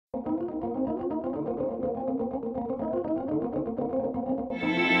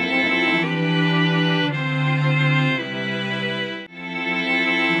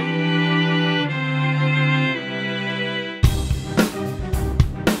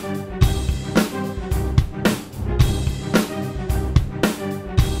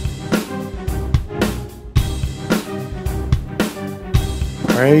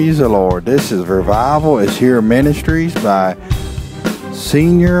Praise the Lord. This is Revival is Here Ministries by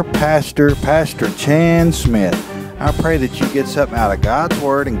Senior Pastor Chan Smith. I pray that you get something out of God's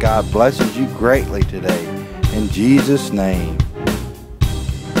Word and God blesses you greatly today. In Jesus' name.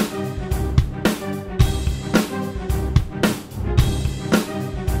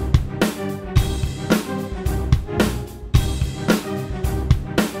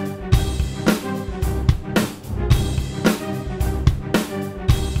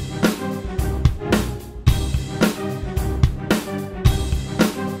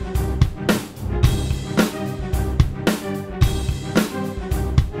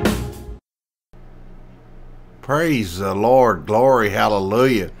 Praise the Lord. Glory.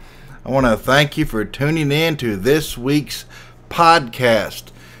 Hallelujah. I want to thank you for tuning in to this week's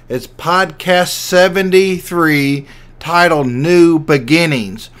podcast. It's podcast 73 titled New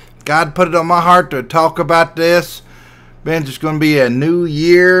Beginnings. God put it on my heart to talk about this. Man, it's going to be a new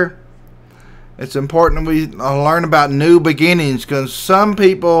year. It's important we learn about new beginnings because some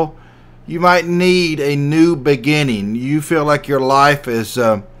people, you might need a new beginning. You feel like your life is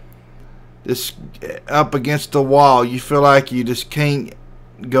just up against the wall. You feel like you just can't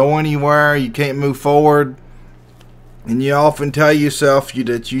go anywhere. You can't move forward. And you often tell yourself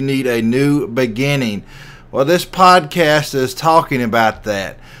that you need a new beginning. Well, this podcast is talking about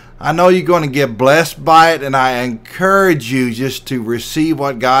that. I know you're going to get blessed by it, and I encourage you just to receive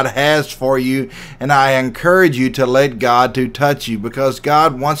what God has for you, and I encourage you to let God to touch you, because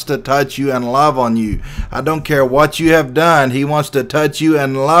God wants to touch you and love on you. I don't care what you have done. He wants to touch you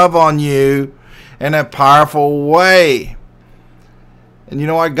and love on you in a powerful way. And you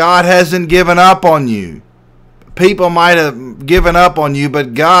know what? God hasn't given up on you. People might have given up on you,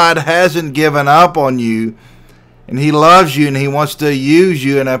 but God hasn't given up on you. And He loves you and He wants to use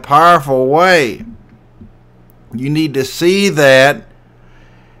you in a powerful way. You need to see that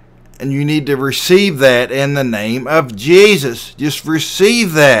and you need to receive that in the name of Jesus. Just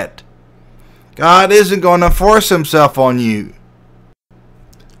receive that. God isn't going to force Himself on you.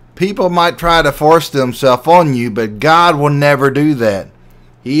 People might try to force themselves on you, but God will never do that.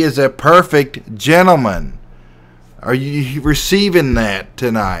 He is a perfect gentleman. Are you receiving that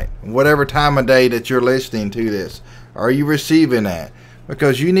tonight? Whatever time of day that you're listening to this, are you receiving that?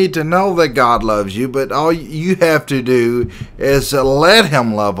 Because you need to know that God loves you, but all you have to do is let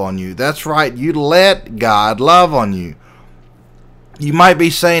Him love on you. That's right. You let God love on you. You might be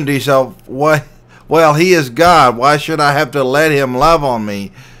saying to yourself, well, He is God. Why should I have to let Him love on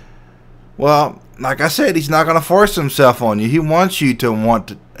me? Well, like I said, He's not going to force Himself on you. He wants you to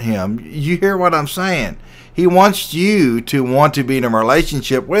want Him. You hear what I'm saying? He wants you to want to be in a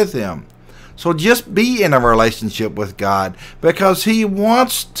relationship with Him. So just be in a relationship with God because He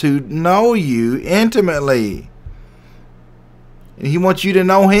wants to know you intimately. And He wants you to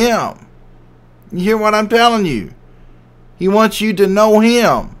know Him. You hear what I'm telling you? He wants you to know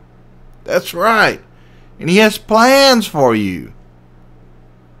Him. That's right. And He has plans for you.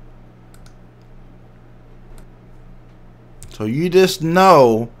 So you just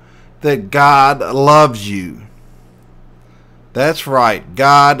know that God loves you. That's right.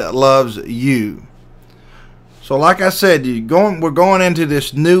 God loves you. So like I said, we're going into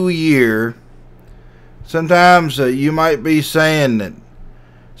this new year. Sometimes you might be saying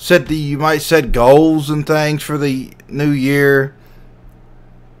that you might set goals and things for the new year.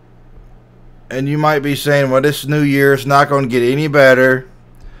 And you might be saying, well, this new year is not going to get any better.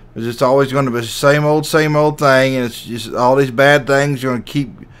 It's always going to be the same old thing. And it's just all these bad things are going to keep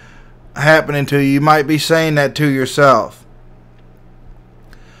happening to you. You might be saying that to yourself.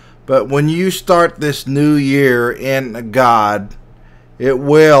 But when you start this new year in God, it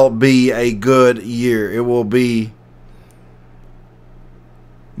will be a good year. It will be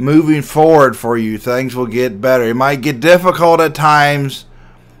moving forward for you. Things will get better. It might get difficult at times.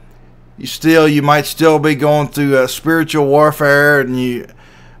 You might still be going through spiritual warfare,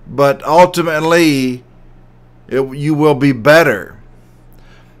 but ultimately you will be better.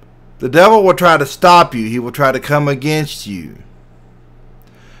 The devil will try to stop you. He will try to come against you.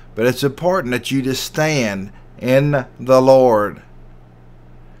 But it's important that you just stand in the Lord.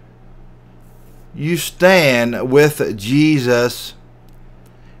 You stand with Jesus,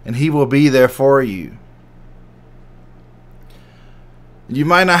 and He will be there for you. You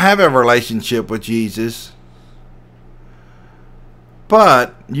might not have a relationship with Jesus,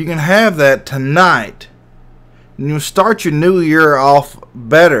 but you can have that tonight. And you'll start your new year off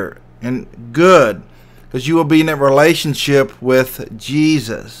better and good, because you will be in a relationship with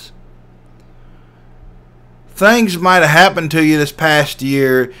Jesus. Things might have happened to you this past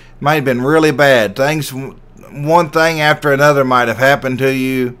year. Might have been really bad. Things one thing after another might have happened to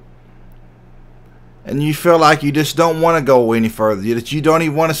you, and you feel like you just don't want to go any further, that you don't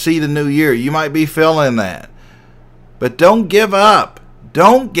even want to see the new year. You might be feeling that. But don't give up.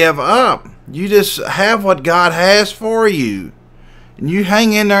 Don't give up. You just have what God has for you. And you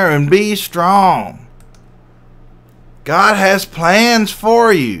hang in there and be strong. God has plans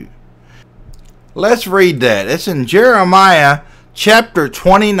for you. Let's read that. It's in Jeremiah chapter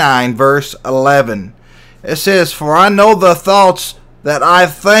 29, verse 11. It says, "For I know the thoughts that I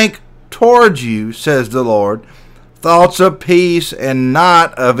think towards you, says the Lord, thoughts of peace and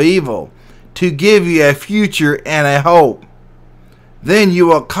not of evil, to give you a future and a hope. Then you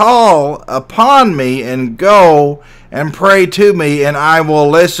will call upon me and go and pray to me, and I will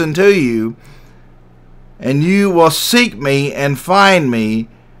listen to you. And you will seek me and find me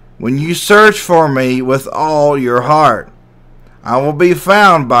when you search for me with all your heart. I will be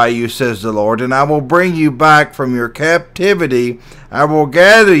found by you, says the Lord, and I will bring you back from your captivity. I will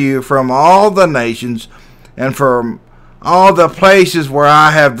gather you from all the nations and from all the places where I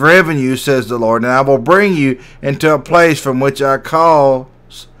have driven you, says the Lord, and I will bring you into a place from which I cause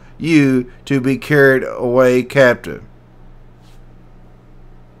you to be carried away captive."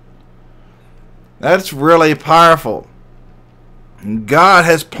 That's really powerful. God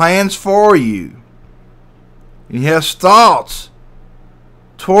has plans for you. He has thoughts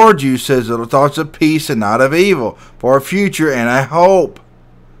toward you, says the thoughts of peace and not of evil, for a future and a hope.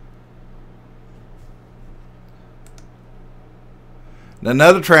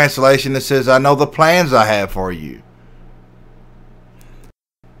 Another translation that says, "I know the plans I have for you."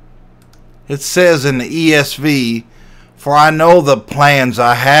 It says in the ESV, "For I know the plans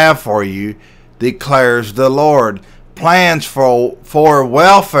I have for you, declares the Lord, plans for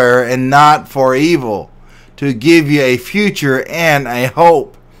welfare and not for evil, to give you a future and a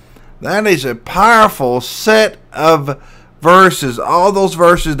hope." That is a powerful set of verses. All those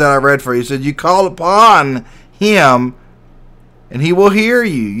verses that I read for you said you call upon him and he will hear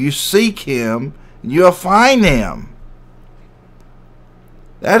you. You seek him and you'll find him.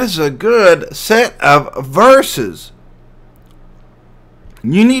 That is a good set of verses.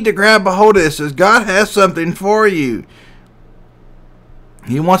 You need to grab a hold of this, as God has something for you.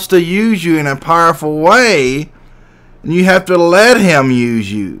 He wants to use you in a powerful way, and you have to let him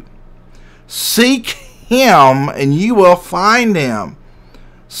use you. Seek him, and you will find him.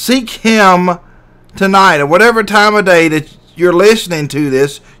 Seek him tonight, at whatever time of day that you're listening to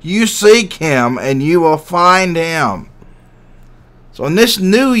this. You seek him, and you will find him. So in this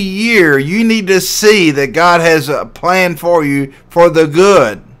new year, you need to see that God has a plan for you for the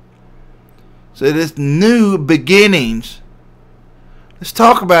good. So this new beginnings. Let's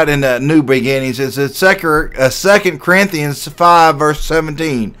talk about in the new beginnings. It's in 2 Corinthians 5, verse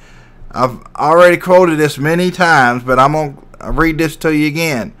 17. I've already quoted this many times, but I'm going to read this to you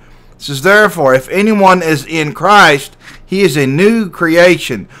again. It says, "Therefore, if anyone is in Christ, he is a new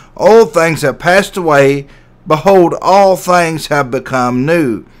creation. Old things have passed away. Behold, all things have become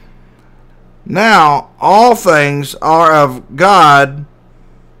new. Now, all things are of God,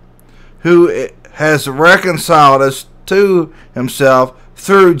 who has reconciled us to himself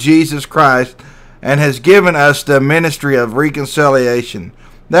through Jesus Christ, and has given us the ministry of reconciliation."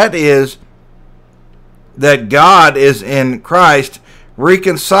 That is, that God is in Christ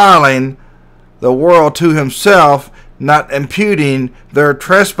reconciling the world to himself, not imputing their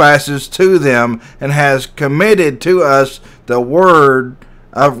trespasses to them, and has committed to us the word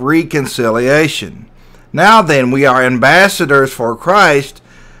of reconciliation. Now then, we are ambassadors for Christ,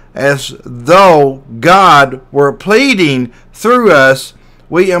 as though God were pleading through us.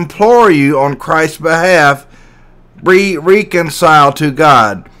 We implore you on Christ's behalf, be reconciled to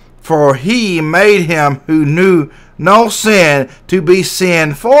God. For he made him who knew no sin to be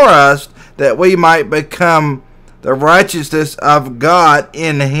sin for us, that we might become the righteousness of God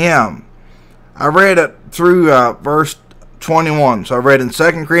in him. I read it through verse 21. So I read in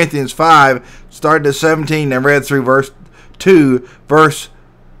 2 Corinthians 5, started at 17, and read through verse 2, verse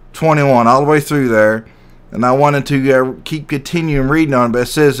 21, all the way through there. And I wanted to keep continuing reading on it, but it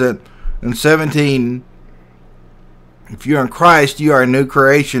says that in 17, if you're in Christ, you are a new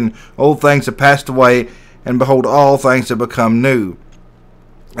creation. Old things have passed away, and behold, all things have become new.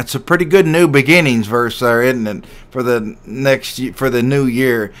 That's a pretty good new beginnings verse there, isn't it? For the new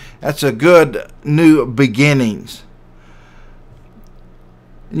year. That's a good new beginnings.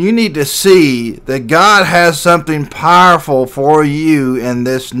 You need to see that God has something powerful for you in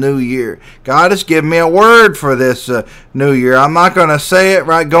this new year. God has given me a word for this new year. I'm not going to say it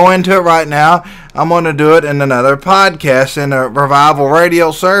go into it right now. I'm going to do it in another podcast in a revival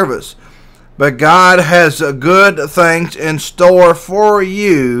radio service. but God has good things in store for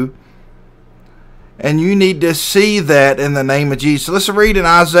you, and you need to see that in the name of Jesus. Let's read in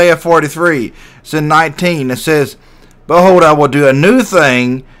Isaiah 43. It's in 19. It says, Behold, I will do a new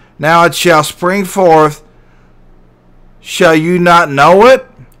thing. Now it shall spring forth. Shall you not know it?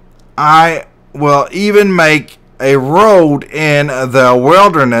 I will even make a road in the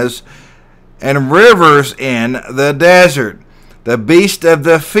wilderness and rivers in the desert. The beasts of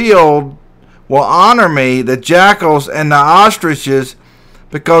the field will honor me, the jackals and the ostriches,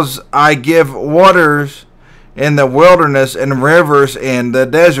 because I give waters in the wilderness and rivers in the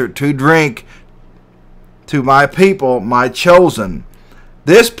desert to drink to my people, my chosen.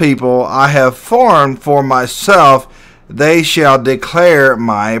 This people I have formed for myself, they shall declare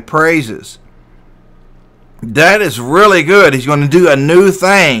my praises. That is really good. He's going to do a new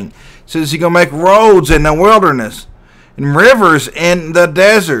thing. He says he's going to make roads in the wilderness and rivers in the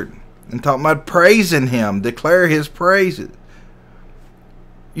desert. And talking about praising him, declare his praises.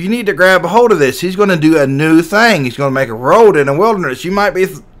 You need to grab a hold of this. He's going to do a new thing. He's going to make a road in the wilderness. You might be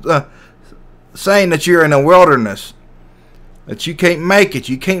saying that you're in a wilderness, that you can't make it.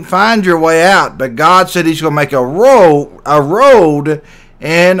 You can't find your way out. But God said he's going to make a road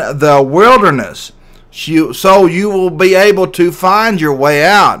in the wilderness. So you will be able to find your way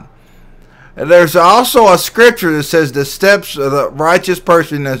out. There's also a scripture that says the steps of the righteous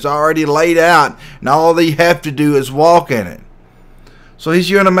person is already laid out, and all they have to do is walk in it. So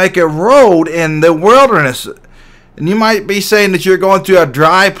he's going to make a road in the wilderness. And you might be saying that you're going through a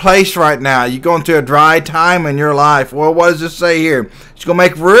dry place right now. You're going through a dry time in your life. Well, what does it say here? He's going to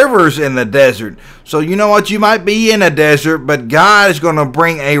make rivers in the desert. So you know what? You might be in a desert, but God is going to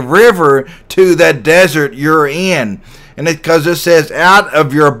bring a river to that desert you're in. And because it says, out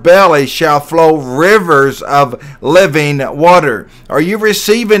of your belly shall flow rivers of living water. Are you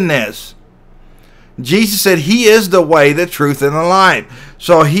receiving this? Jesus said he is the way, the truth, and the life.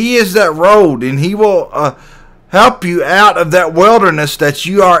 So he is that road, and he will help you out of that wilderness that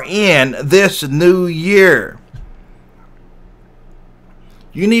you are in this new year.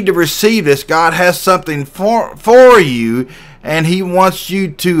 You need to receive this. God has something for you, and he wants you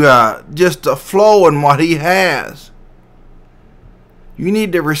to just flow in what he has. You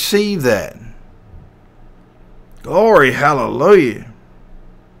need to receive that. Glory, hallelujah.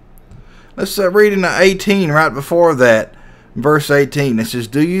 Let's read in 18 right before that. Verse 18, it says,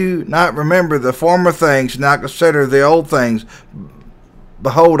 Do you not remember the former things, now consider the old things?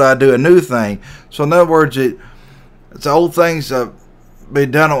 Behold, I do a new thing. So in other words, it's old things that be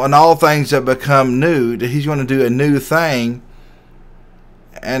done, and all things that become new. That he's going to do a new thing.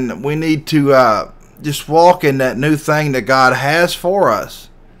 And we need to just walk in that new thing that God has for us.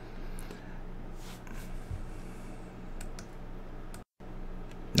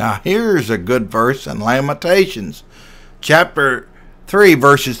 Now here's a good verse in Lamentations. Chapter 3,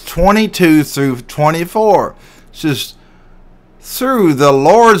 verses 22 through 24. It says, Through the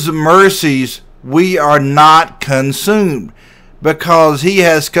Lord's mercies we are not consumed, because he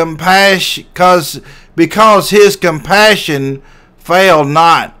has compassion, because his compassion fail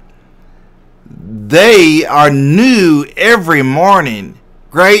not. They are new every morning.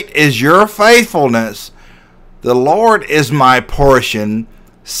 Great is your faithfulness. The Lord is my portion,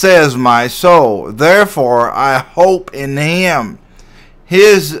 says my soul. Therefore I hope in him.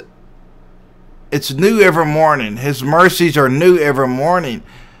 It's new every morning. His mercies are new every morning.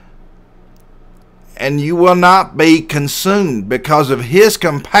 And you will not be consumed because of his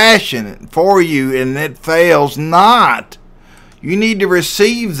compassion for you, and it fails not. You need to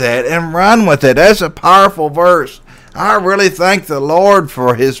receive that and run with it. That's a powerful verse. I really thank the Lord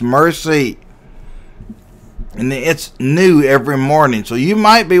for his mercy. And it's new every morning. So you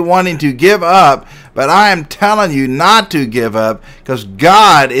might be wanting to give up, but I am telling you not to give up, because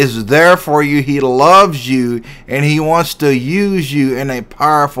God is there for you. He loves you, and he wants to use you in a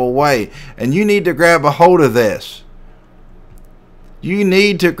powerful way. And you need to grab a hold of this. You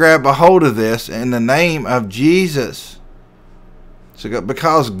need to grab a hold of this in the name of Jesus. So,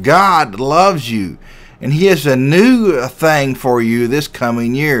 because God loves you, and he has a new thing for you this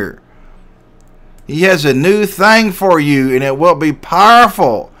coming year. He has a new thing for you, and it will be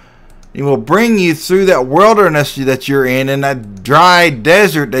powerful. It will bring you through that wilderness that you're in, and that dry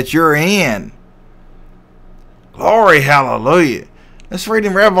desert that you're in. Glory, hallelujah. Let's read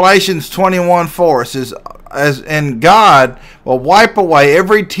in Revelations 21:4. It says, And God will wipe away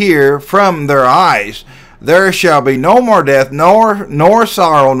every tear from their eyes. There shall be no more death, nor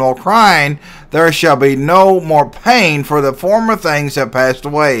sorrow, nor crying. There shall be no more pain, for the former things have passed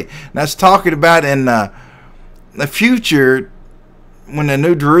away. And that's talking about in the future, when the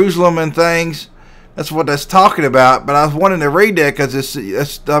New Jerusalem and things, that's what that's talking about. But I was wanting to read that because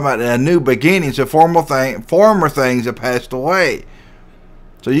it's talking about a new beginning. So former things have passed away.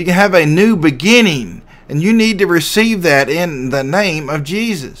 So you can have a new beginning, and you need to receive that in the name of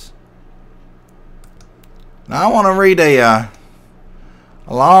Jesus. Now I want to read a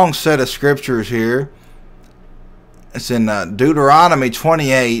long set of scriptures here. It's in Deuteronomy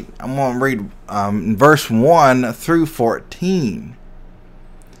 28. I'm going to read verse 1 through 14.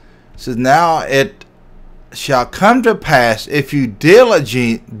 It says, "Now it shall come to pass, if you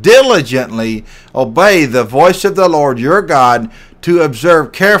diligently obey the voice of the Lord your God, to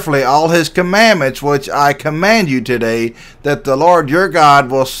observe carefully all his commandments which I command you today, that the Lord your God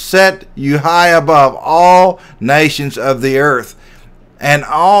will set you high above all nations of the earth. And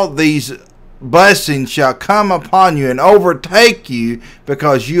all these blessings shall come upon you and overtake you,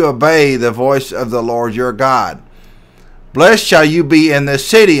 because you obey the voice of the Lord your God. Blessed shall you be in the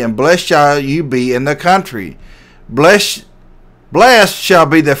city, and blessed shall you be in the country. Blessed shall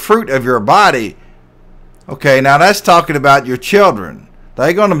be the fruit of your body." Okay, now that's talking about your children.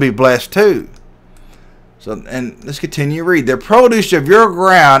 They're going to be blessed too. So, and let's continue to read. "The produce of your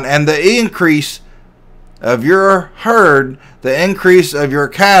ground, and the increase of your herd, the increase of your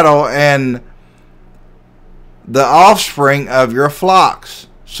cattle, and the offspring of your flocks."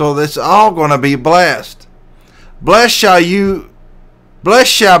 So that's all going to be blessed. Blessed shall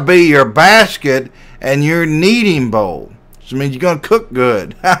be your basket and your kneading bowl. So it means you're going to cook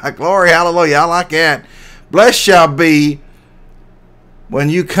good. Glory, hallelujah. I like that. "Blessed shall be when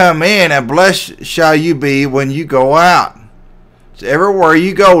you come in, and blessed shall you be when you go out." So everywhere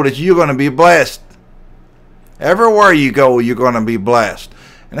you go, that you're going to be blessed. Everywhere you go, you're going to be blessed.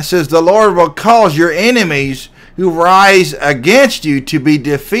 And it says, "The Lord will cause your enemies who rise against you to be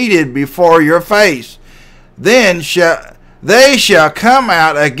defeated before your face. Then they shall come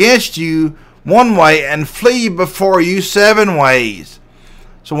out against you one way, and flee before you 7 ways."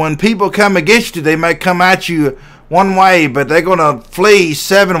 So when people come against you, they may come at you one way, but they're going to flee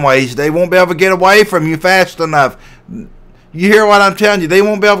 7 ways. They won't be able to get away from you fast enough. You hear what I'm telling you? They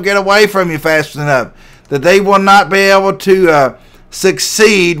won't be able to get away from you fast enough. That they will not be able to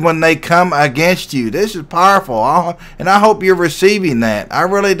succeed when they come against you. This is powerful, and I hope you're receiving that. I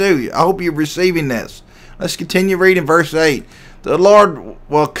really do. I hope you're receiving this. Let's continue reading verse 8. "The Lord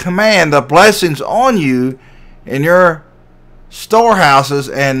will command the blessings on you in your storehouses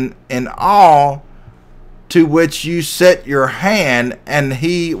and in all to which you set your hand, and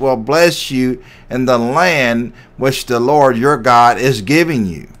he will bless you in the land which the Lord your God is giving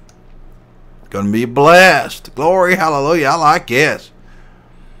you." Going to be blessed. Glory, hallelujah. I like this.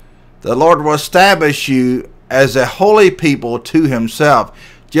 "The Lord will establish you as a holy people to himself,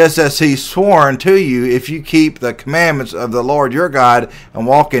 just as he swore unto you, if you keep the commandments of the Lord your God and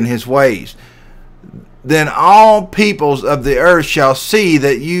walk in his ways. Then all peoples of the earth shall see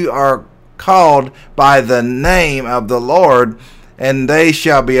that you are called by the name of the Lord, and they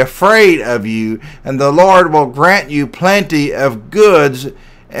shall be afraid of you. And the Lord will grant you plenty of goods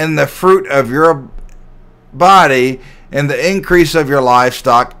in the fruit of your body, in the increase of your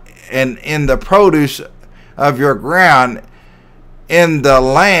livestock, and in the produce of your ground, in the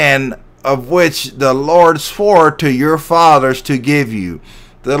land of which the Lord swore to your fathers to give you.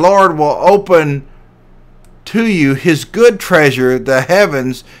 The Lord will open to you his good treasure, the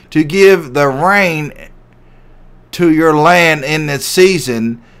heavens, to give the rain to your land in its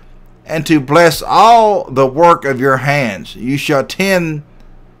season, and to bless all the work of your hands. You shall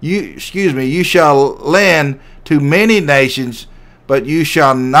lend to many nations, but you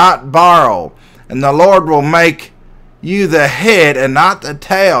shall not borrow. And the Lord will make you the head and not the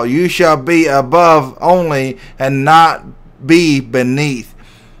tail. You shall be above only, and not be beneath.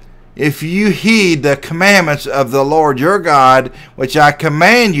 If you heed the commandments of the Lord your God, which I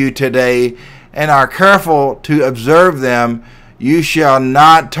command you today, and are careful to observe them, you shall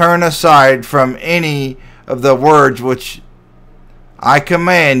not turn aside from any of the words which I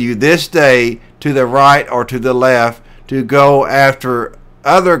command you this day, to the right or to the left, to go after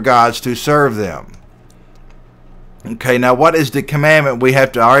other gods to serve them. Okay, now what is the commandment?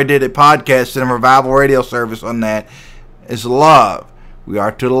 I already did a podcast and a revival radio service on that. Is love. We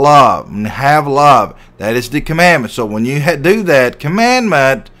are to love and have love. That is the commandment. So when you do that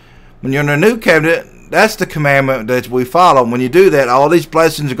commandment, when you're in the new covenant, that's the commandment that we follow. When you do that, all these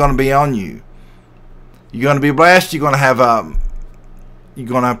blessings are going to be on you. You're going to be blessed. You're going to have you're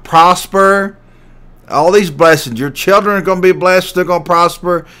going to prosper. All these blessings. Your children are going to be blessed. They're going to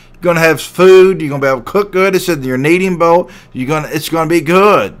prosper. You're going to have food. You're going to be able to cook good. It's in your kneading bowl. It's going to be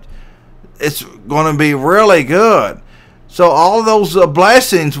good. It's going to be really good. So all those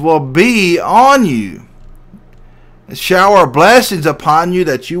blessings will be on you. A shower of blessings upon you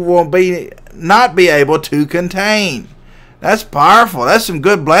that you will not be able to contain. That's powerful. That's some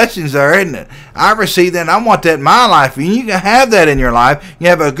good blessings there, isn't it? I received that, and I want that in my life. And you can have that in your life. You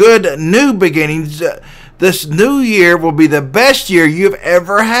have a good new beginning. This new year will be the best year you've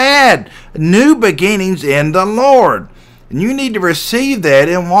ever had. New beginnings in the Lord. And you need to receive that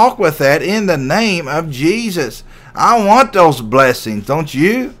and walk with that in the name of Jesus. I want those blessings, don't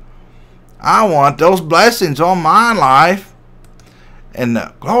you? I want those blessings on my life. And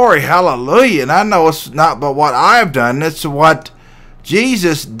glory, hallelujah. And I know it's not but what I've done. It's what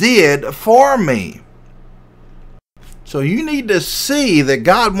Jesus did for me. So you need to see that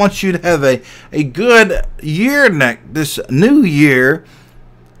God wants you to have a good year this new year.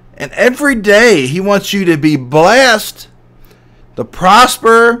 And every day He wants you to be blessed, to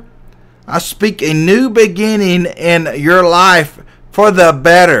prosper. I speak a new beginning in your life for the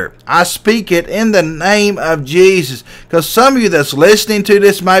better. I speak it in the name of Jesus. Because some of you that's listening to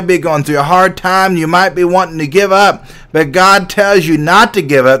this might be going through a hard time. You might be wanting to give up. But God tells you not to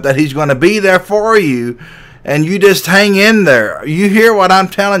give up, that He's going to be there for you. And you just hang in there. You hear what I'm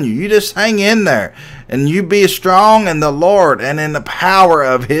telling you. You just hang in there. And you be strong in the Lord and in the power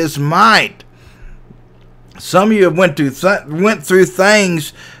of His might. Some of you have went through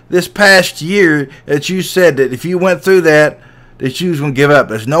things this past year that you said that if you went through that you was going to give up.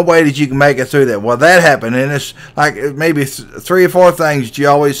 There's no way that you can make it through that. Well, that happened, and it's like maybe 3 or 4 things that you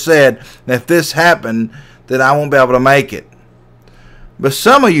always said, if this happened, that I won't be able to make it. But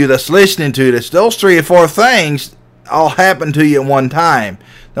some of you that's listening to this, those 3 or 4 things all happened to you at one time.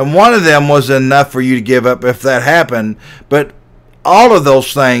 And one of them was enough for you to give up if that happened. But all of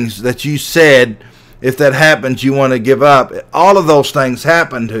those things that you said, if that happens, you want to give up, all of those things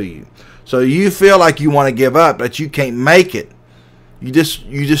happen to you. So you feel like you want to give up, but you can't make it. You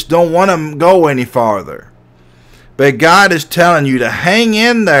just don't want to go any farther. But God is telling you to hang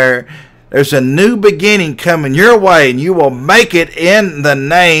in there. There's a new beginning coming your way, and you will make it in the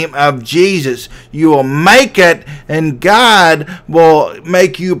name of Jesus. You will make it, and God will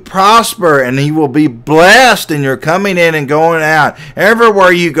make you prosper, and He will be blessed in your coming in and going out.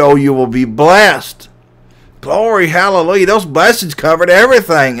 Everywhere you go, you will be blessed. Glory, hallelujah. Those blessings covered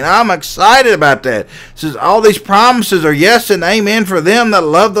everything, and I'm excited about that. It says all these promises are yes and amen for them that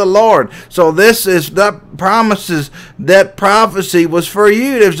love the Lord. So this is the promises, that prophecy was for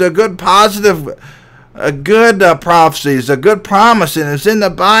you. There's a good positive, a good prophecy. It's a good promise, and it's in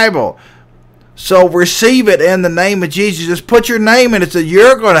the Bible. So receive it in the name of Jesus. Just put your name in it. So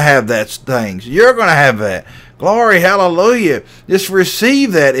you're going to have that things. You're going to have that. Glory, hallelujah. Just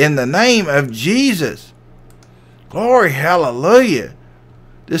receive that in the name of Jesus. Glory, hallelujah.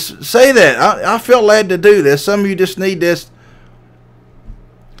 Just say that. I feel led to do this. Some of you just need this.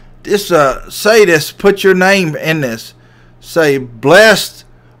 Just say this. Put your name in this. Say, blessed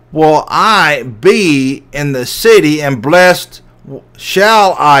will I be in the city, and blessed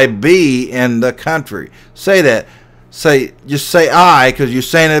shall I be in the country. Say that. Just say I, because you're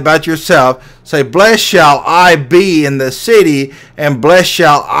saying it about yourself. Say, blessed shall I be in the city, and blessed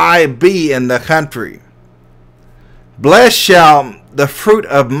shall I be in the country. Blessed shall the fruit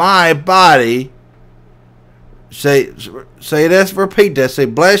of my body. Say this, repeat this. Say,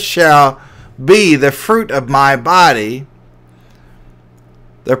 blessed shall be the fruit of my body,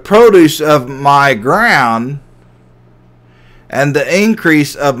 the produce of my ground, and the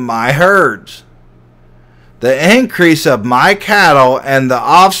increase of my herds, the increase of my cattle, and the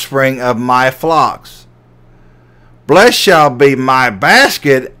offspring of my flocks. Blessed shall be my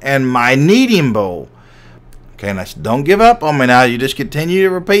basket and my kneading bowl. Okay, now don't give up on me now. You just continue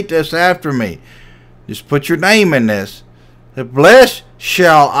to repeat this after me. Just put your name in this. Blessed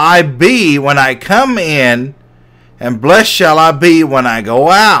shall I be when I come in, and blessed shall I be when I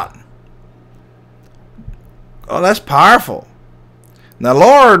go out. Oh, that's powerful. The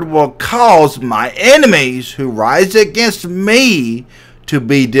Lord will cause my enemies who rise against me to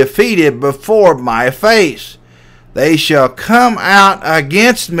be defeated before my face. They shall come out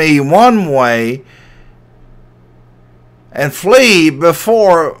against me one way, and flee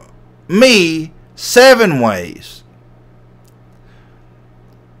before me 7 ways.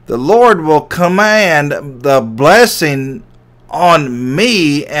 The Lord will command the blessing on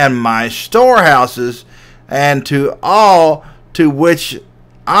me and my storehouses, and to all to which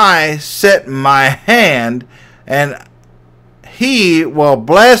I set my hand, and He will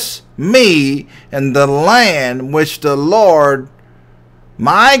bless me in the land which the Lord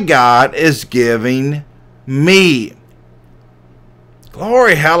my God is giving me.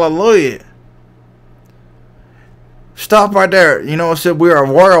 Glory, hallelujah. stop right there. You know, it said we are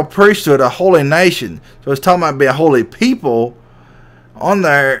a royal priesthood, a holy nation. So it's talking about being a holy people. On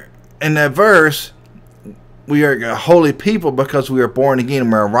there, in that verse, we are a holy people because we are born again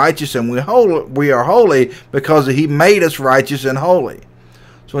and we are righteous, and we are holy because He made us righteous and holy.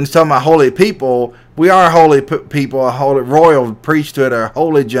 So when He's talking about holy people, we are holy people, a holy royal priesthood, a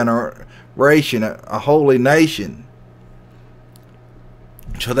holy generation, a holy nation.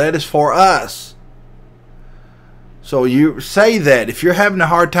 So that is for us. So you say that. If you're having a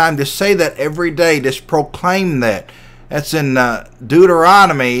hard time, just say that every day. Just proclaim that. That's in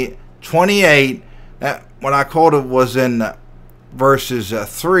Deuteronomy 28. What I quoted was in verses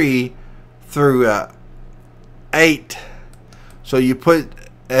 3 through 8. So you put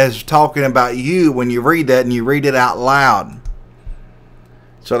as talking about you when you read that, and you read it out loud.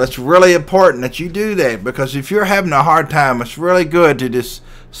 So that's really important that you do that, because if you're having a hard time, it's really good to just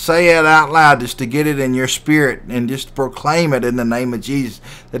say it out loud, just to get it in your spirit and just proclaim it in the name of Jesus.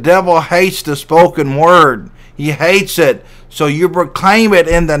 The devil hates the spoken word. He hates it. So you proclaim it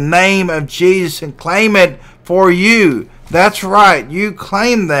in the name of Jesus and claim it for you. That's right. You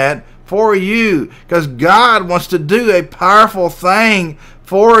claim that for you, because God wants to do a powerful thing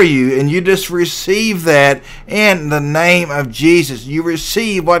for you, and you just receive that in the name of Jesus. You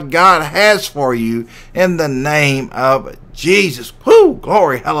receive what God has for you in the name of Jesus. Whoo,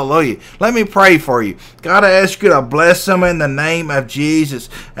 glory, hallelujah. Let me pray for you. God, I ask you to bless them in the name of Jesus.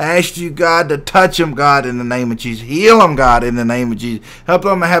 I ask you, God, to touch them, God, in the name of Jesus. Heal them, God, in the name of Jesus. Help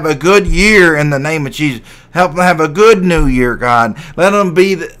them have a good year in the name of Jesus. Help them have a good new year, God. Let them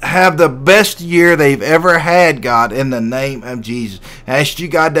have the best year they've ever had, God, in the name of Jesus. I ask you,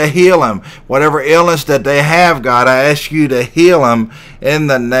 God, to heal them. Whatever illness that they have, God, I ask you to heal them in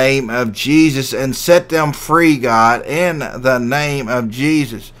the name of Jesus and set them free, God, in the name of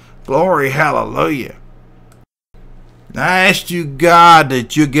Jesus. Glory, hallelujah. I ask you, God,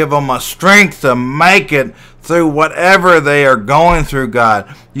 that you give them a strength to make it through whatever they are going through,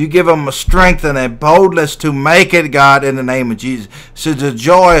 God. You give them a strength and a boldness to make it, God, in the name of Jesus. So the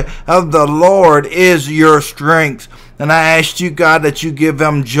joy of the Lord is your strength. And I ask you, God, that you give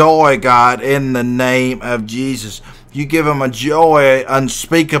them joy, God, in the name of Jesus. You give them a joy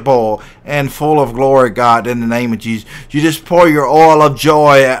unspeakable and full of glory, God, in the name of Jesus. You just pour your oil of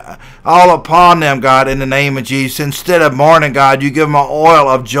joy all upon them, God, in the name of Jesus. Instead of mourning, God, you give them an oil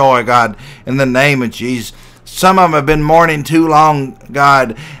of joy, God, in the name of Jesus. Some of them have been mourning too long,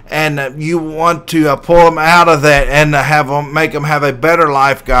 God, and you want to pull them out of that and make them have a better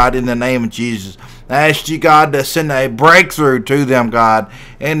life, God, in the name of Jesus. I ask you, God, to send a breakthrough to them, God,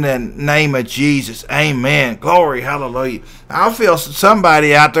 in the name of Jesus. Amen. Glory, hallelujah. I feel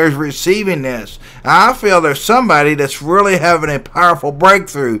somebody out there is receiving this. I feel there's somebody that's really having a powerful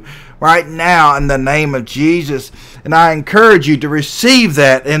breakthrough right now in the name of Jesus. And I encourage you to receive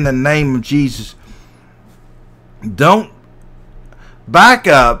that in the name of Jesus. Don't back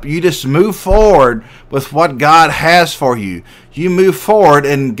up. You just move forward with what God has for you. You move forward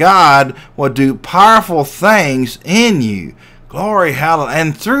and God will do powerful things in you. Glory, hallelujah,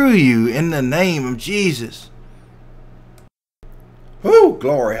 and through you in the name of Jesus. Woo,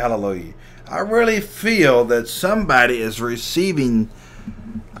 glory, hallelujah. I really feel that somebody is receiving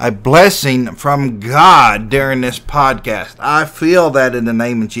a blessing from God during this podcast. I feel that in the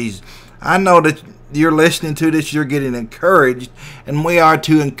name of Jesus. I know that you're listening to this, you're getting encouraged, and we are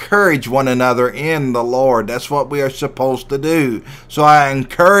to encourage one another in the Lord. That's what we are supposed to do. So I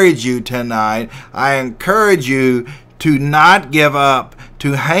encourage you tonight. I encourage you to not give up,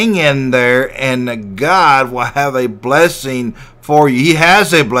 to hang in there, and God will have a blessing for you. He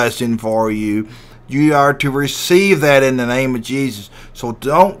has a blessing for you. You are to receive that in the name of Jesus. So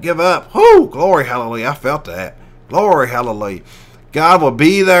don't give up. Whoo, glory, hallelujah. I felt that. Glory, hallelujah. God will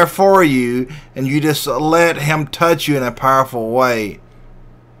be there for you, and you just let Him touch you in a powerful way.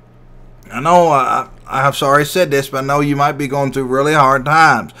 I know I have already said this, but I know you might be going through really hard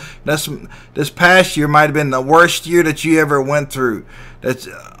times. This past year might have been the worst year that you ever went through. That's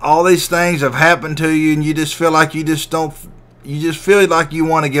all these things have happened to you, and you just feel like you just feel like you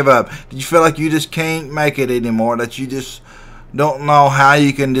want to give up. You feel like you just can't make it anymore. That you just don't know how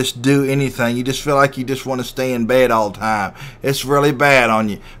you can just do anything. You just feel like you just want to stay in bed all the time. It's really bad on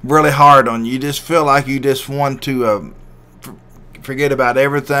you, really hard on you. You just feel like you just want to forget about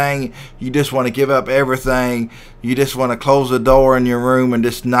everything. You just want to give up everything. You just want to close the door in your room and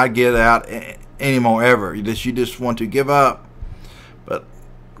just not get out anymore ever. You just want to give up. But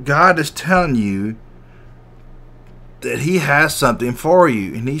God is telling you that He has something for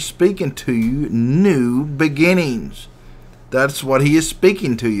you, and He's speaking to you new beginnings. That's what he is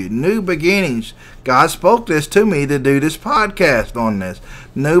speaking to you. New beginnings. God spoke this to me to do this podcast on this.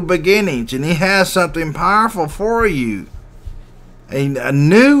 New beginnings. And he has something powerful for you. A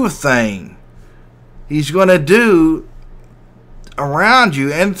new thing. He's going to do around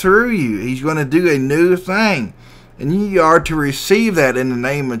you and through you. He's going to do a new thing. And you are to receive that in the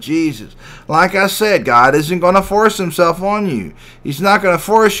name of Jesus. Like I said, God isn't going to force himself on you. He's not going to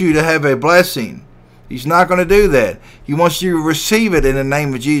force you to have a blessing. He's not going to do that. He wants you to receive it in the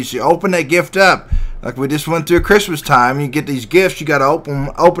name of Jesus. You open that gift up. Like we just went through Christmas time. You get these gifts. You got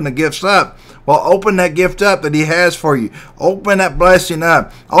to open the gifts up. Well, open that gift up that he has for you. Open that blessing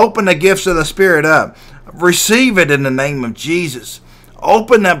up. Open the gifts of the Spirit up. Receive it in the name of Jesus.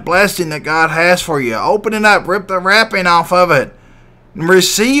 Open that blessing that God has for you. Open it up. Rip the wrapping off of it. And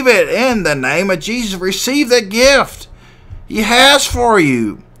receive it in the name of Jesus. Receive that gift he has for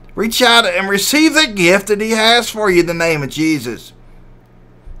you. Reach out and receive the gift that he has for you in the name of Jesus.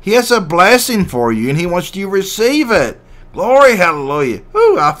 He has a blessing for you, and he wants you to receive it. Glory, hallelujah.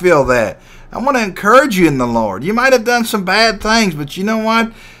 Ooh, I feel that. I want to encourage you in the Lord. You might have done some bad things, but you know what?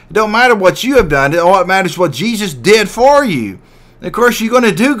 It don't matter what you have done. All it matters is what Jesus did for you. Of course, you're going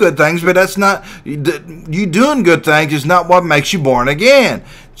to do good things, but that's not, you doing good things is not what makes you born again.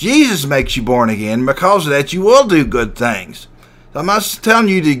 Jesus makes you born again. Because of that, you will do good things. So I'm not telling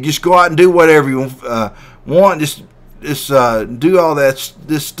you to just go out and do whatever you want, just do all this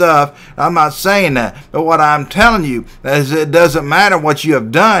stuff. I'm not saying that. But what I'm telling you is it doesn't matter what you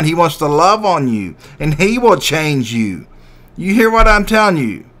have done. He wants to love on you, and he will change you. You hear what I'm telling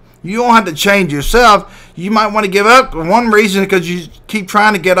you? You don't have to change yourself. You might want to give up. One reason because you keep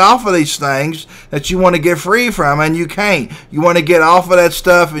trying to get off of these things that you want to get free from, and you can't. You want to get off of that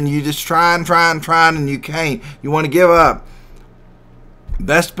stuff, and you just try, and you can't. You want to give up.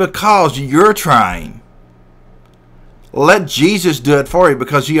 That's because you're trying. Let Jesus do it for you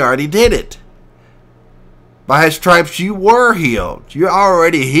because he already did it. By his stripes you were healed. You're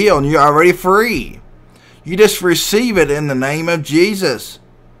already healed and you're already free. You just receive it in the name of Jesus.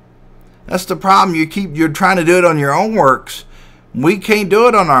 That's the problem. You're trying to do it on your own works. We can't do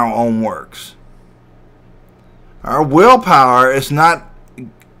it on our own works. Our willpower is not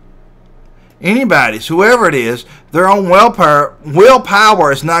anybody's, whoever it is, their own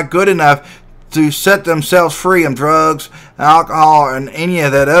willpower is not good enough to set themselves free of drugs, alcohol, and any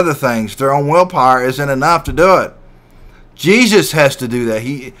of that other things. Their own willpower isn't enough to do it. Jesus has to do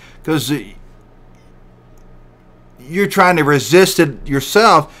that. Because you're trying to resist it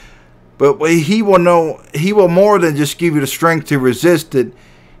yourself, but he will know. He will more than just give you the strength to resist it.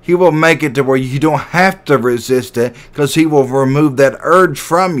 He will make it to where you don't have to resist it, because he will remove that urge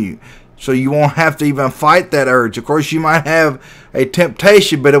from you. So you won't have to even fight that urge. Of course, you might have a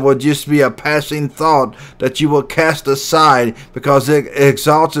temptation, but it will just be a passing thought that you will cast aside because it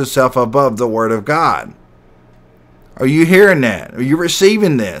exalts itself above the Word of God. Are you hearing that? Are you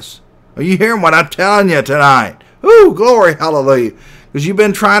receiving this? Are you hearing what I'm telling you tonight? Ooh, glory, hallelujah. Because you've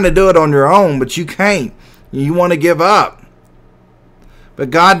been trying to do it on your own, but you can't. You want to give up. But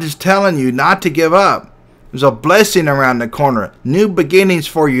God is telling you not to give up. There's a blessing around the corner. New beginnings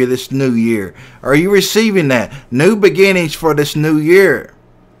for you this new year. Are you receiving that? New beginnings for this new year.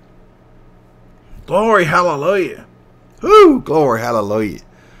 Glory, hallelujah. Whoo, glory, hallelujah.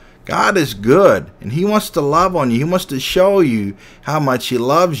 God is good, and he wants to love on you. He wants to show you how much he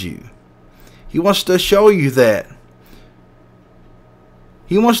loves you. He wants to show you that.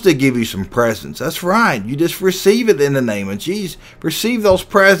 He wants to give you some presents. That's right. You just receive it in the name of Jesus. Receive those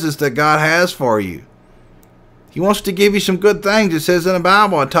presents that God has for you. He wants to give you some good things. It says in the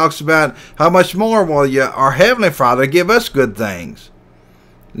Bible, it talks about how much more will our Heavenly Father give us good things.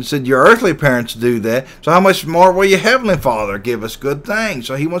 It said your earthly parents do that. So how much more will your Heavenly Father give us good things?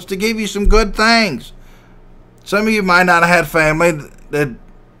 So he wants to give you some good things. Some of you might not have had family that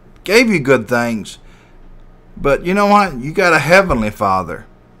gave you good things. But you know what? You got a Heavenly Father.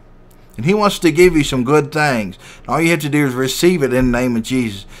 And he wants to give you some good things. All you have to do is receive it in the name of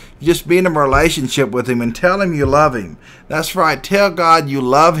Jesus. Just be in a relationship with him and tell him you love him. That's right. Tell God you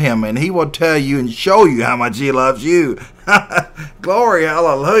love him, and he will tell you and show you how much he loves you. Glory,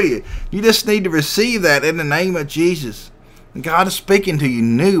 hallelujah. You just need to receive that in the name of Jesus. And God is speaking to you,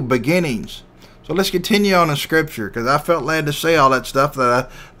 new beginnings. So let's continue on in Scripture, because I felt led to say all that stuff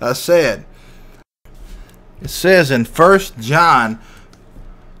that I said. It says in 1 John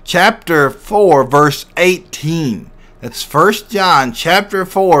chapter 4, verse 18. It's 1 John chapter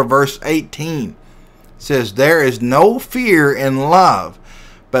 4, verse 18. It says, there is no fear in love,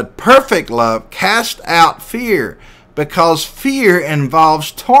 but perfect love casts out fear, because fear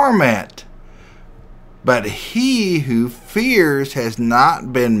involves torment. But he who fears has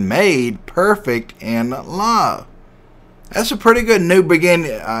not been made perfect in love. That's a pretty good new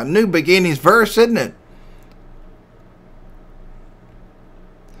beginnings verse, isn't it?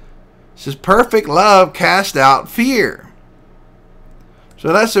 It says, perfect love casts out fear.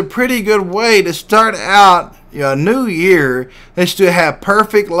 So that's a pretty good way to start out a new year, is to have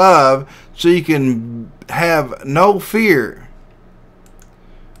perfect love so you can have no fear.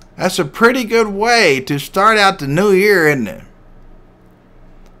 That's a pretty good way to start out the new year, isn't it?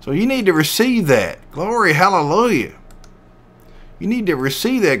 So you need to receive that. Glory, hallelujah. You need to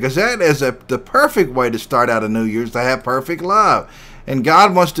receive that, because that is the perfect way to start out a new year, is to have perfect love. And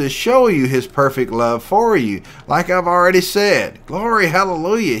God wants to show you his perfect love for you, like I've already said. Glory,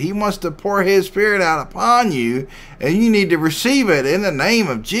 hallelujah. He wants to pour his Spirit out upon you, and you need to receive it in the name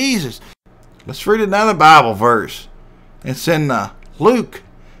of Jesus. Let's read another Bible verse. It's in Luke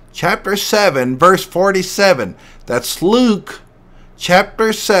chapter 7, verse 47. That's Luke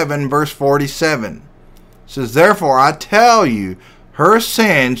chapter 7, verse 47. It says, therefore I tell you, her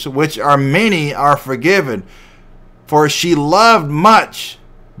sins, which are many, are forgiven. For she loved much,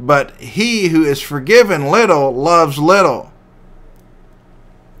 but he who is forgiven little loves little.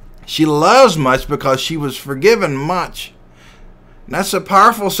 She loves much because she was forgiven much. And that's a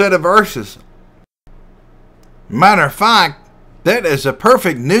powerful set of verses. Matter of fact, that is a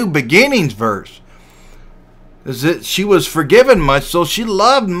perfect new beginnings verse. Is that she was forgiven much, so she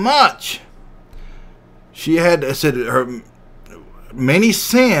loved much. She had said her many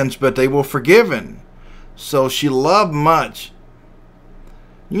sins, but they were forgiven. So she loved much.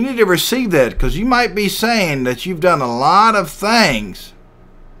 You need to receive that, because you might be saying that you've done a lot of things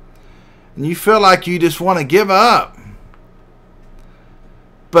and you feel like you just want to give up.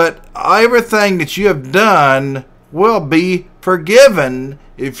 But everything that you have done will be forgiven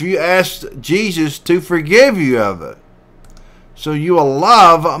if you ask Jesus to forgive you of it. So you will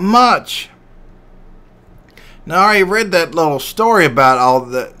love much. Now, I already read that little story about all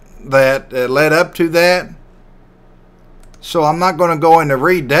that led up to that. So I'm not going to go in to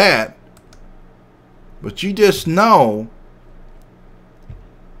read that. But you just know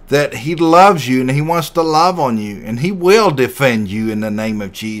that he loves you and he wants to love on you. And he will defend you in the name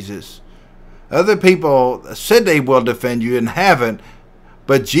of Jesus. Other people said they will defend you and haven't.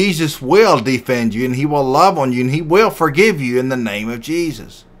 But Jesus will defend you and he will love on you and he will forgive you in the name of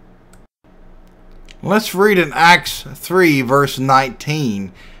Jesus. Let's read in Acts 3, verse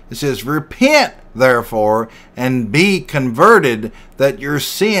 19. It says, repent, therefore, and be converted, that your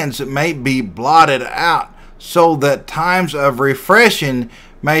sins may be blotted out, so that times of refreshing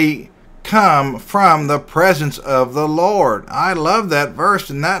may come from the presence of the Lord. I love that verse,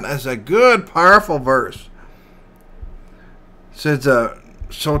 and that is a good, powerful verse. It says,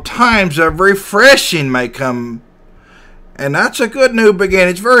 so times of refreshing may come. And that's a good new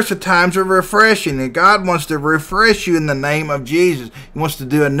beginnings verse. The times of refreshing. And God wants to refresh you in the name of Jesus. He wants to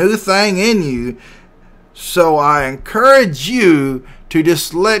do a new thing in you. So I encourage you to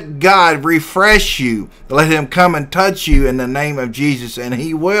just let God refresh you. Let him come and touch you in the name of Jesus. And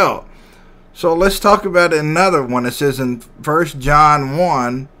he will. So let's talk about another one. It says in John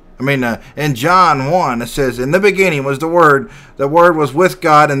 1. In John 1, it says, in the beginning was the Word. The Word was with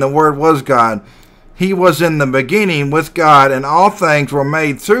God, and the Word was God. He was in the beginning with God, and all things were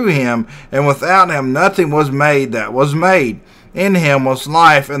made through him, and without him nothing was made that was made. In him was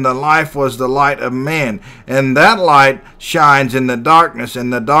life, and the life was the light of men. And that light shines in the darkness,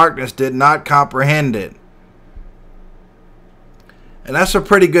 and the darkness did not comprehend it. And that's a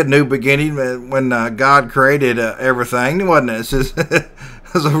pretty good new beginning when God created everything, wasn't it? It says,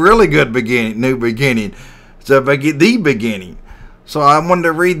 it was a really good new beginning. It's the beginning. So I wanted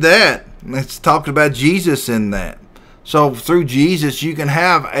to read that. It's talked about Jesus in that. So through Jesus, you can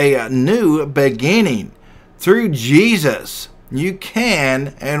have a new beginning. Through Jesus, you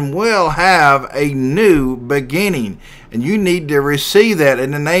can and will have a new beginning. And you need to receive that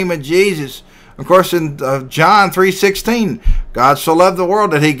in the name of Jesus. Of course, in John 3:16, God so loved the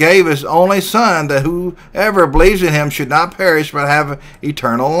world that he gave his only Son, that whoever believes in him should not perish but have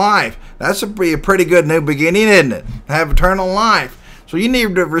eternal life. That's a pretty good new beginning, isn't it? Have eternal life. So you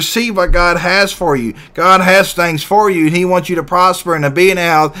need to receive what God has for you. God has things for you, and he wants you to prosper and to be in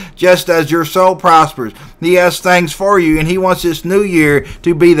health just as your soul prospers. He has things for you, and He wants this new year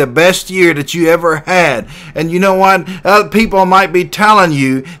to be the best year that you ever had. And you know what? Other people might be telling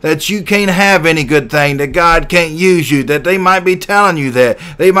you that you can't have any good thing, that God can't use you, that they might be telling you that.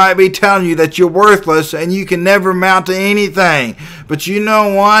 They might be telling you that you're worthless and you can never amount to anything. But you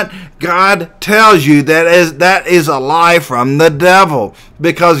know what? God tells you that is a lie from the devil,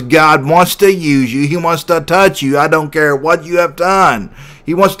 because God wants to use you. He wants to touch you. I don't care what you have done.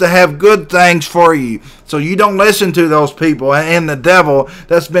 He wants to have good things for you. So you don't listen to those people and the devil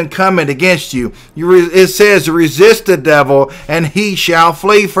that's been coming against you. It says, resist the devil and he shall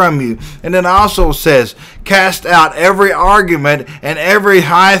flee from you. And it also says, cast out every argument and every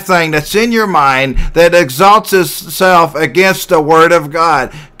high thing that's in your mind that exalts itself against the word of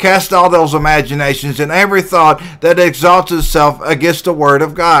God. Cast all those imaginations and every thought that exalts itself against the word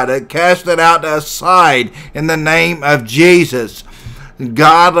of God. Cast it out aside in the name of Jesus.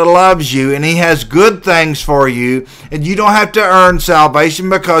 God loves you and He has good things for you, and you don't have to earn salvation,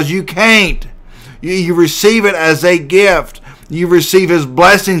 because you can't. You receive it as a gift. You receive His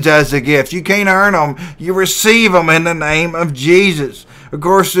blessings as a gift. You can't earn them. You receive them in the name of Jesus. Of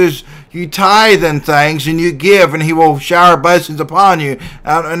course, you tithe and things and you give, and He will shower blessings upon you.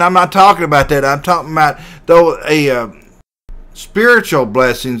 And I'm not talking about that. I'm talking about spiritual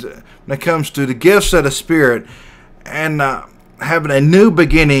blessings when it comes to the gifts of the Spirit and having a new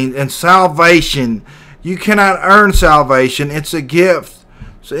beginning and salvation. You cannot earn salvation. It's a gift.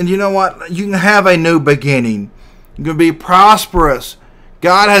 So, and you know what? You can have a new beginning. You can be prosperous.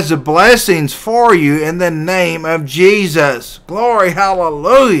 God has the blessings for you in the name of Jesus. Glory,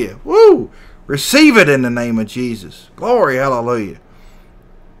 hallelujah. Woo! Receive it in the name of Jesus. Glory, hallelujah.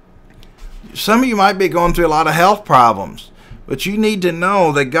 Some of you might be going through a lot of health problems, but you need to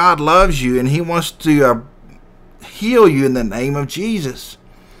know that God loves you and He wants to heal you in the name of Jesus.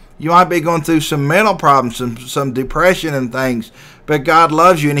 You might be going through some mental problems, some depression and things, but God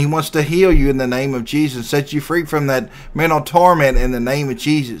loves you and He wants to heal you in the name of Jesus, set you free from that mental torment in the name of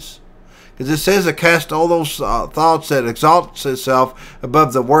Jesus. Because it says to cast all those thoughts that exalts itself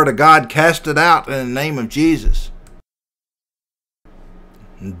above the word of God, cast it out in the name of Jesus.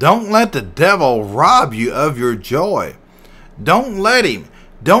 Don't let the devil rob you of your joy. Don't let him.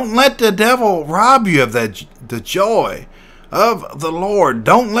 Don't let the devil rob you of the joy of the Lord.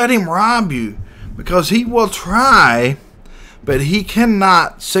 Don't let him rob you, because he will try, but he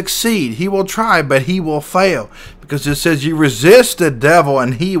cannot succeed. He will try, but he will fail, because it says you resist the devil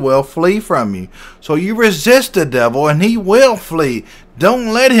and he will flee from you. So you resist the devil and he will flee.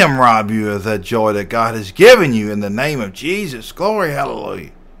 Don't let him rob you of that joy that God has given you in the name of Jesus. Glory,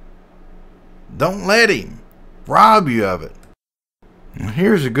 hallelujah. Don't let him rob you of it.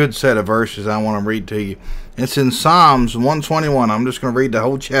 Here's a good set of verses I want to read to you. It's in Psalms 121. I'm just going to read the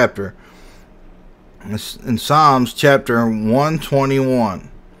whole chapter. It's in Psalms chapter 121.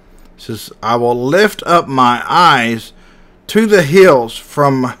 It says, I will lift up my eyes to the hills,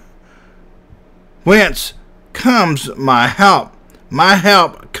 from whence comes my help. My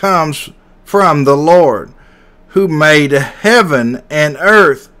help comes from the Lord, who made heaven and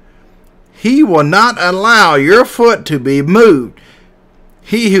earth. He will not allow your foot to be moved.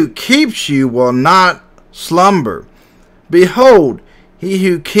 He who keeps you will not slumber. Behold, he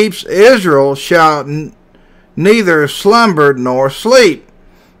who keeps Israel shall neither slumber nor sleep.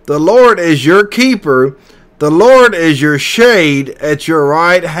 The Lord is your keeper. The Lord is your shade at your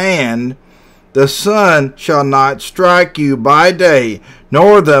right hand. The sun shall not strike you by day,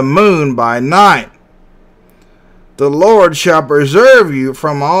 nor the moon by night. The Lord shall preserve you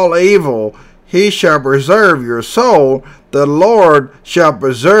from all evil. He shall preserve your soul. The Lord shall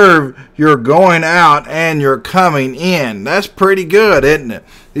preserve your going out and your coming in. That's pretty good, isn't it?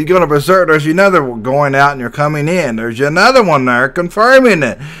 He's going to preserve. There's another one going out and you're coming in. There's another one there confirming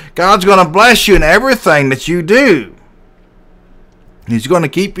it. God's going to bless you in everything that you do. He's going to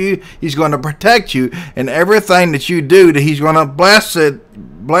keep you. He's going to protect you in everything that you do. He's going to bless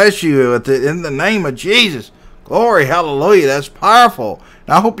you with it in the name of Jesus. Glory, hallelujah. That's powerful.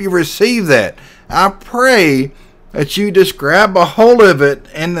 And I hope you receive that. I pray that you just grab a hold of it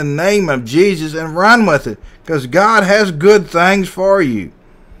in the name of Jesus and run with it, because God has good things for you.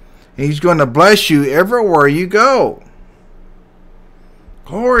 He's going to bless you everywhere you go.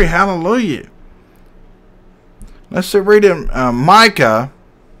 Glory, hallelujah. Let's read in Micah.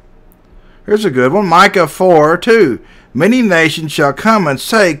 Here's a good one. Micah 4:2. Many nations shall come and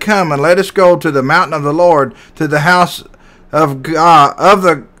say, come and let us go to the mountain of the Lord, to the house of God, of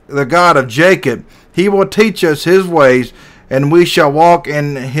the God of Jacob. He will teach us his ways, and we shall walk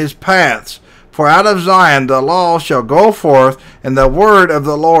in his paths. For out of Zion the law shall go forth, and the word of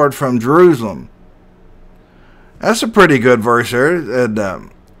the Lord from Jerusalem. That's a pretty good verse there.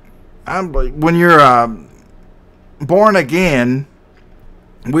 And when you're born again,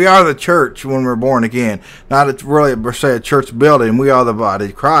 we are the church when we're born again. Not really per se a church building. We are the body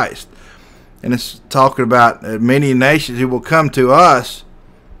of Christ. And it's talking about many nations who will come to us,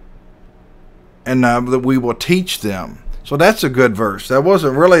 and that we will teach them. So that's a good verse. That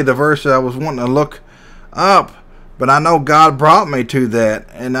wasn't really the verse that I was wanting to look up, but I know God brought me to that,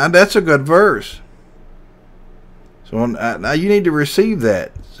 and that's a good verse. So now you need to receive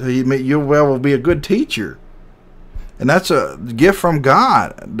that, so you will be a good teacher. And that's a gift from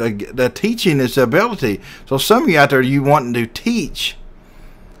God. The teaching is the ability. So some of you out there, you wanting to teach,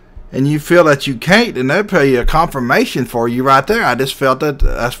 and you feel that you can't, and they'll tell you a confirmation for you right there. I just felt that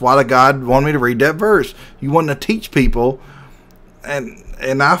that's why God wanted me to read that verse. You want to teach people,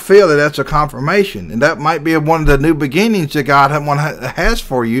 and I feel that that's a confirmation. And that might be one of the new beginnings that God has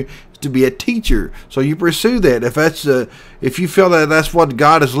for you, is to be a teacher. So you pursue that. If you feel that that's what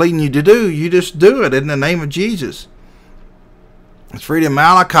God is leading you to do, you just do it in the name of Jesus. Let's read in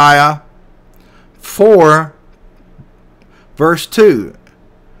Malachi 4, verse 2.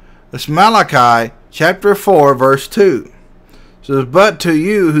 It's Malachi chapter 4, verse 2. It says, "But to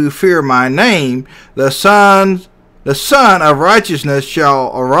you who fear my name, the Son of righteousness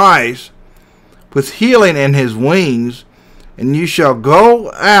shall arise with healing in his wings, and you shall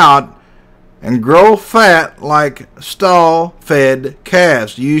go out and grow fat like stall-fed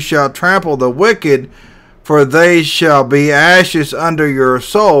calves. You shall trample the wicked, for they shall be ashes under your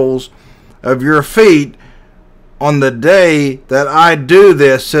soles of your feet on the day that I do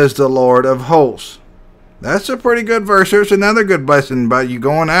this, says the Lord of hosts." That's a pretty good verse. There's another good blessing about you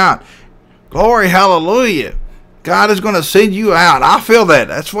going out. Glory, hallelujah. God is going to send you out. I feel that.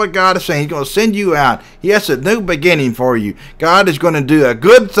 That's what God is saying. He's going to send you out. He has a new beginning for you. God is going to do a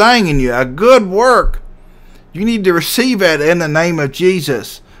good thing in you, a good work. You need to receive that in the name of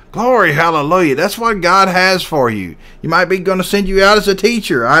Jesus. Glory, hallelujah. That's what God has for you. You might be going to send you out as a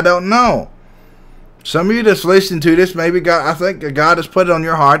teacher. I don't know. Some of you that's listening to this, maybe I think God has put it on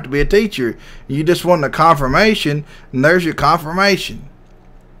your heart to be a teacher. You just want a confirmation, and there's your confirmation.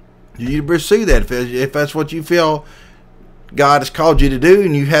 You need to pursue that. If that's what you feel God has called you to do,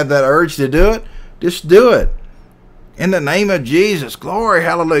 and you have that urge to do it, just do it. In the name of Jesus. Glory,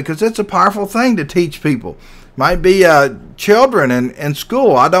 hallelujah. Because it's a powerful thing to teach people. Might be children in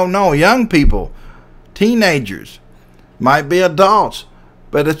school. I don't know. Young people. Teenagers. Might be adults.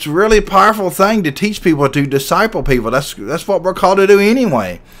 But it's a really powerful thing to teach people, to disciple people. That's what we're called to do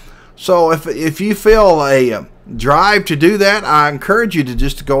anyway. So if you feel a drive to do that, I encourage you to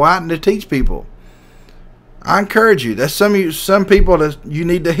just go out and to teach people. I encourage you. That's some people that you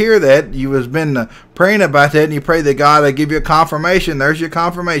need to hear that. You has been praying about that, and you pray that God will give you a confirmation. There's your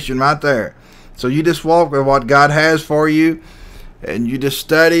confirmation right there. So you just walk with what God has for you, and you just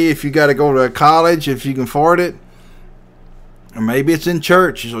study. If you got to go to college, if you can afford it. Or maybe it's in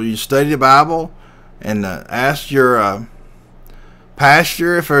church, so you study the Bible and ask your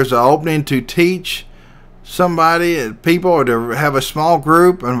pastor if there's an opening to teach somebody, people, or to have a small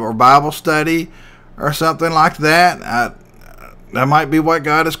group or Bible study or something like that. That might be what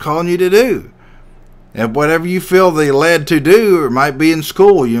God is calling you to do. And whatever you feel the led to do, or might be in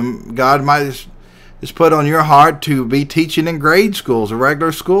school, God might just put on your heart to be teaching in grade schools or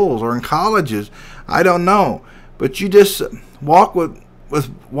regular schools or in colleges. I don't know. But you just walk with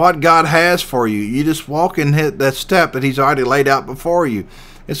what God has for you. You just walk and hit that step that He's already laid out before you.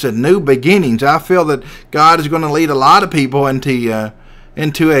 It's a new beginnings. I feel that God is going to lead a lot of people into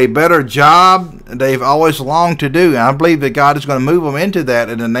a better job they've always longed to do. And I believe that God is going to move them into that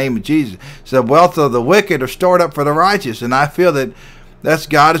in the name of Jesus. So the wealth of the wicked are stored up for the righteous. And I feel that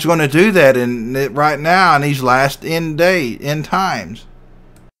God is going to do that right now in these last end times.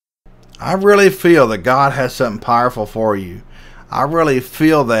 I really feel that God has something powerful for you. I really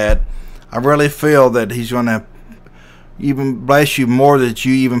feel that. I really feel that He's going to even bless you more than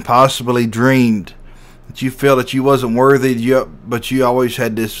you even possibly dreamed. That you feel that you wasn't worthy, but you always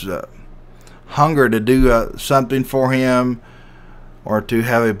had this hunger to do something for Him, or to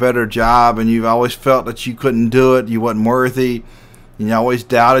have a better job, and you've always felt that you couldn't do it, you wasn't worthy, and you always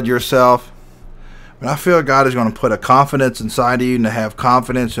doubted yourself. But I feel God is going to put a confidence inside of you, and to have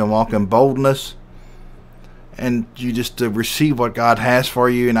confidence and walk in boldness, and you just to receive what God has for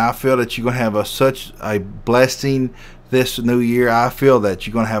you. And I feel that you're going to have such a blessing this new year. I feel that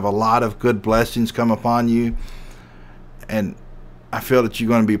you're going to have a lot of good blessings come upon you, and I feel that you're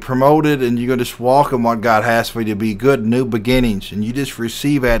going to be promoted and you're going to just walk in what God has for you to be good new beginnings. And you just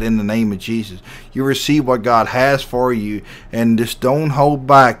receive that in the name of Jesus. You receive what God has for you and just don't hold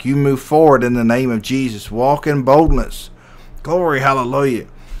back. You move forward in the name of Jesus. Walk in boldness. Glory, hallelujah.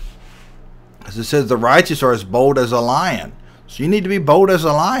 As it says, the righteous are as bold as a lion. So you need to be bold as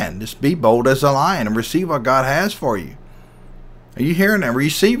a lion. Just be bold as a lion and receive what God has for you. Are you hearing that?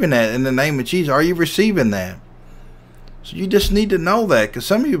 Receiving that in the name of Jesus? Are you receiving that? So you just need to know that, because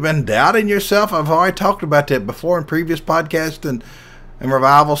some of you have been doubting yourself. I've already talked about that before in previous podcasts and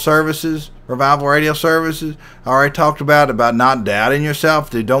revival services, revival radio services. I already talked about not doubting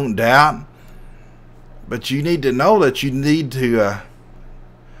yourself. Don't doubt. But you need to know that you need to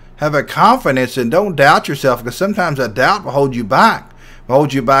have a confidence and don't doubt yourself, because sometimes that doubt will hold you back. It will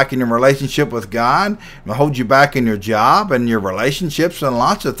hold you back in your relationship with God. It will hold you back in your job and your relationships and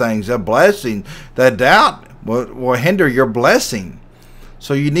lots of things. A blessing. That doubt will hinder your blessing.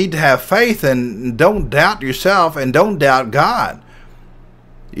 So you need to have faith and don't doubt yourself and don't doubt God.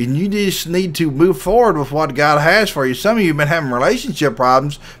 And you just need to move forward with what God has for you. Some of you have been having relationship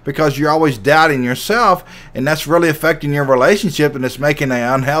problems because you're always doubting yourself, and that's really affecting your relationship, and it's making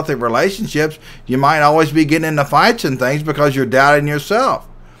unhealthy relationships. You might always be getting into fights and things because you're doubting yourself.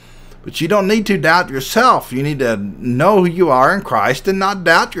 But you don't need to doubt yourself. You need to know who you are in Christ and not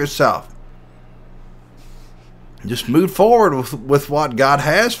doubt yourself. Just move forward with what God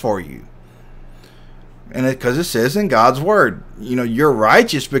has for you. And because it says in God's word, you're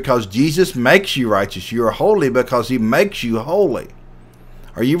righteous because Jesus makes you righteous. You're holy because he makes you holy.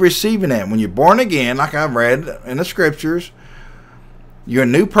 Are you receiving that? When you're born again, like I've read in the scriptures, you're a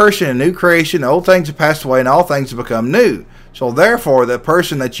new person, a new creation. Old things have passed away and all things have become new. So therefore, the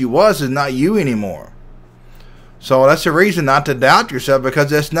person that you was is not you anymore. So that's a reason not to doubt yourself, because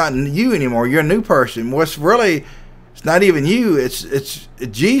that's not you anymore. You're a new person. What's really, it's not even you. It's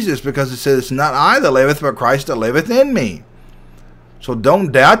Jesus, because it says it's not I that liveth, but Christ that liveth in me. So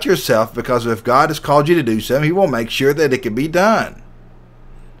don't doubt yourself, because if God has called you to do something, he will make sure that it can be done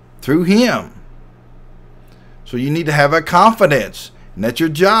through him. So you need to have a confidence. And that's your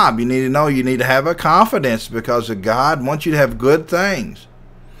job. You need to know you need to have a confidence, because God wants you to have good things.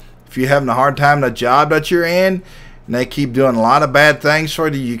 If you're having a hard time in the job that you're in, and they keep doing a lot of bad things for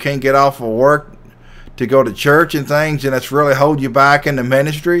you, you can't get off of work to go to church and things, and it's really holding you back in the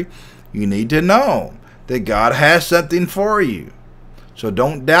ministry, you need to know that God has something for you. So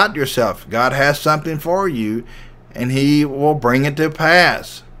don't doubt yourself. God has something for you, and he will bring it to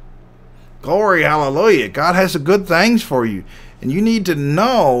pass. Glory, hallelujah. God has good things for you. And you need to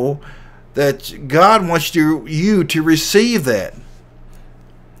know that God wants you to receive that.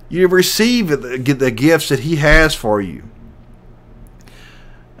 You receive the gifts that he has for you.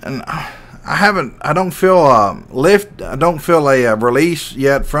 And I don't feel a release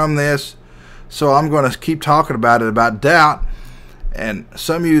yet from this. So I'm going to keep talking about doubt. And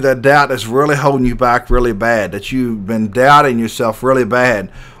some of you, that doubt is really holding you back really bad. That you've been doubting yourself really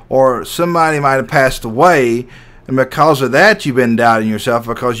bad. Or somebody might have passed away, and because of that you've been doubting yourself,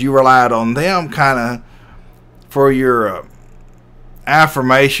 because you relied on them kind of for your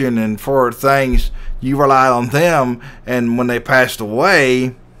affirmation and for things. You relied on them, and when they passed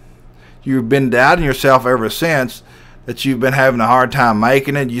away, you've been doubting yourself ever since. That you've been having a hard time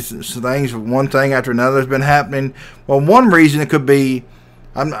making it. One thing after another has been happening. Well, one reason it could be,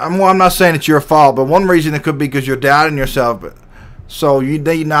 I'm not saying it's your fault, but one reason it could be because you're doubting yourself. So you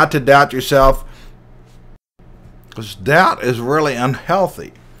need not to doubt yourself, because doubt is really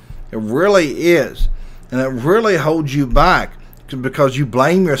unhealthy. It really is. And it really holds you back, because you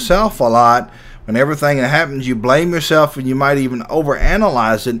blame yourself a lot. When everything that happens, you blame yourself, and you might even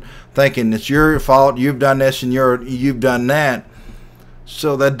overanalyze it, thinking it's your fault, you've done this and you've done that.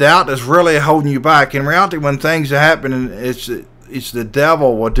 So that doubt is really holding you back. In reality, when things are happening, it's the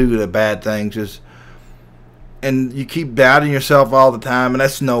devil will do the bad things. And you keep doubting yourself all the time, and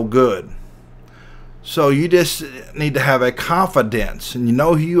that's no good. So you just need to have a confidence, and you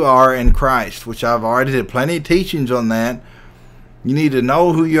know who you are in Christ, which I've already did plenty of teachings on that. You need to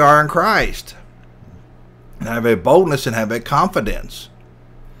know who you are in Christ, and have a boldness and have a confidence.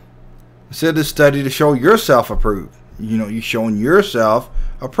 I said to study to show yourself approved. You're showing yourself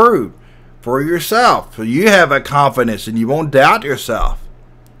approved for yourself. So you have a confidence, and you won't doubt yourself.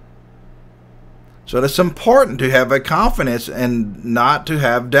 So it's important to have a confidence and not to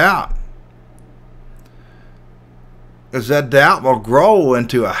have doubt. Because that doubt will grow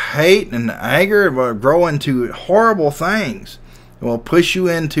into a hate and anger. It will grow into horrible things. It will push you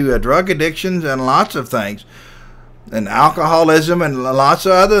into drug addictions and lots of things. and alcoholism and lots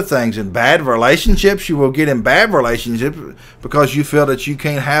of other things. And bad relationships, you will get in bad relationships because you feel that you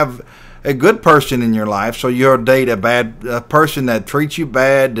can't have a good person in your life, so you'll date a person that treats you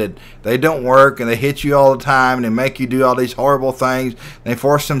bad, that they don't work, and they hit you all the time, and they make you do all these horrible things. They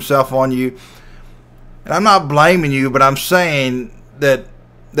force themselves on you. And I'm not blaming you, but I'm saying that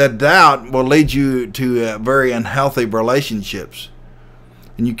doubt will lead you to very unhealthy relationships.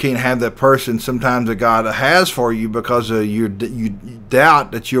 And you can't have that person sometimes that God has for you because you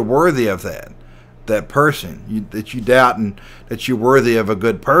doubt that you're worthy of that person. That you doubt and that you're worthy of a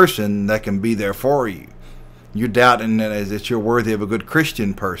good person that can be there for you. You're doubting that you're worthy of a good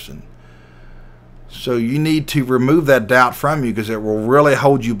Christian person. So you need to remove that doubt from you, because it will really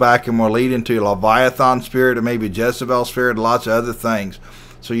hold you back and will lead into a Leviathan spirit or maybe Jezebel spirit and lots of other things.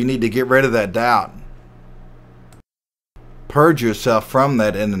 So you need to get rid of that doubt. Purge yourself from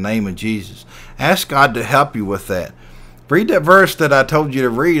that in the name of Jesus. Ask God to help you with that. Read that verse that I told you to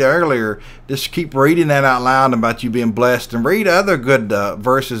read earlier. Just keep reading that out loud about you being blessed. And read other good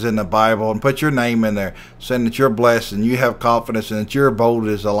verses in the Bible and put your name in there, saying that you're blessed and you have confidence and that you're bold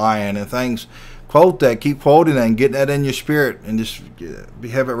as a lion and things. Quote that. Keep quoting that and get that in your spirit, and just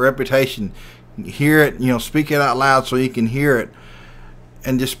have a reputation. Hear it, speak it out loud so you can hear it.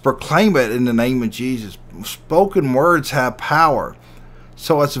 And just proclaim it in the name of Jesus. Spoken words have power.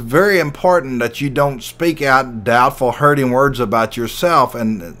 So it's very important that you don't speak out doubtful, hurting words about yourself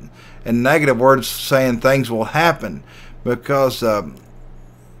and negative words saying things will happen, because that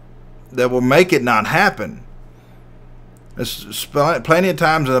will make it not happen. There's plenty of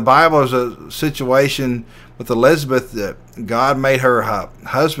times in the Bible there's a situation with Elizabeth that God made her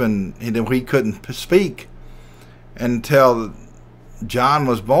husband, he couldn't speak until John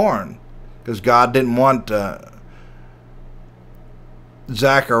was born, because God didn't want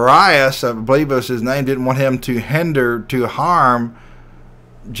Zacharias, I believe was his name, didn't want him to harm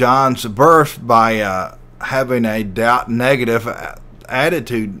John's birth by having a negative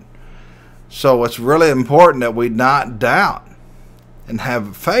attitude. So it's really important that we not doubt and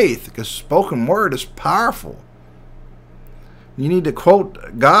have faith, because spoken word is powerful. You need to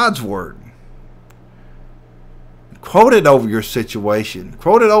quote God's word. Quote it over your situation.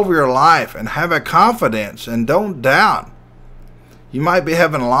 Quote it over your life and have a confidence and don't doubt. You might be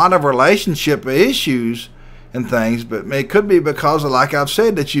having a lot of relationship issues and things, but it could be because of, like I've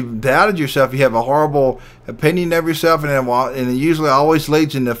said, that you've doubted yourself. You have a horrible opinion of yourself, and it usually always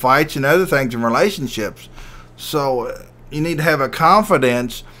leads into fights and other things in relationships. So you need to have a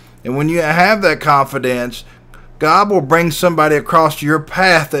confidence, and when you have that confidence, God will bring somebody across your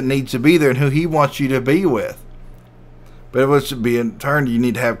path that needs to be there and who He wants you to be with. But it was to be in turn, you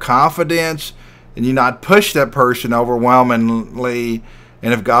need to have confidence, and you not push that person overwhelmingly.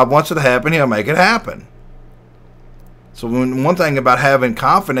 And if God wants it to happen, He'll make it happen. So one thing about having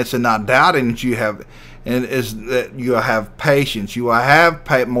confidence and not doubting that you have, and is that you have patience. You will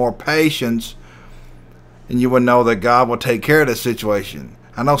have more patience, and you will know that God will take care of the situation.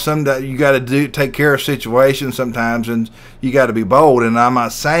 I know some that you got to take care of situations sometimes, and you got to be bold. And I'm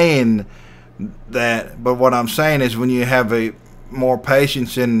not saying that, but what I'm saying is when you have more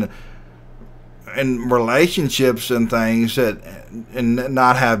patience in relationships and things, and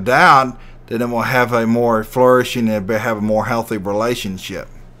not have doubt, then it will have a more flourishing and have a more healthy relationship.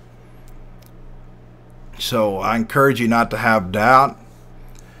 So I encourage you not to have doubt,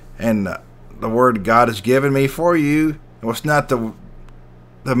 and the word God has given me for you, well, it's not the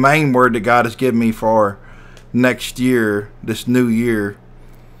main word that God has given me for next year, this new year,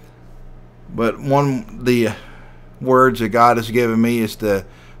 but the words that God has given me is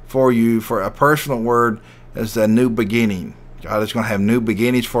for you, for a personal word, is the new beginning. God is going to have new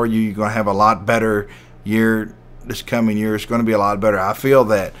beginnings for you. You're going to have a lot better year. This coming year is going to be a lot better. I feel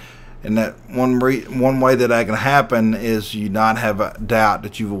that. And that one way that can happen is you not have a doubt,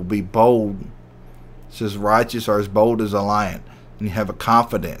 that you will be bold. It says righteous are as bold as a lion. And you have a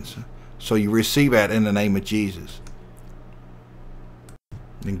confidence. So you receive that in the name of Jesus.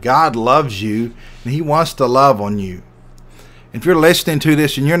 And God loves you, and He wants to love on you. If you're listening to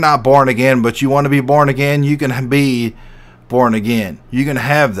this and you're not born again, but you want to be born again, you can be born again. You can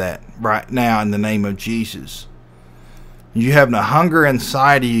have that right now in the name of Jesus. You have the hunger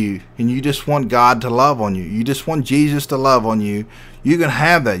inside of you, and you just want God to love on you. You just want Jesus to love on you. You can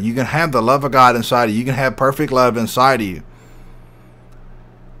have that. You can have the love of God inside of you. You can have perfect love inside of you.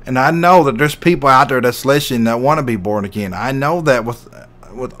 And I know that there's people out there that's listening that want to be born again. I know that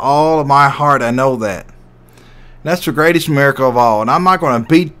with all of my heart. I know that. That's the greatest miracle of all. And I'm not going to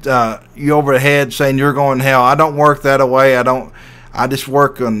beat you over the head saying you're going to hell. I don't work that way. I just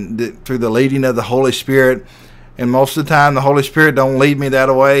work through the leading of the Holy Spirit. And most of the time, the Holy Spirit don't lead me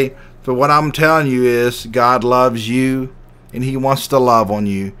that way. But what I'm telling you is God loves you, and He wants to love on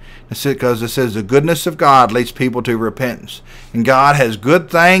you. It's because it says the goodness of God leads people to repentance. And God has good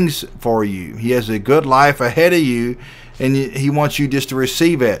things for you. He has a good life ahead of you, and He wants you just to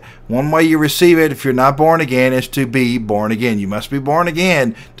receive it. One way you receive it, if you're not born again, is to be born again. You must be born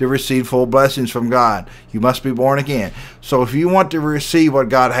again to receive full blessings from God. You must be born again. So if you want to receive what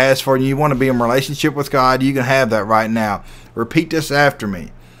God has for you, you want to be in relationship with God, you can have that right now. Repeat this after me.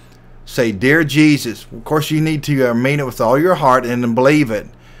 Say, Dear Jesus. Of course, you need to mean it with all your heart and then believe it.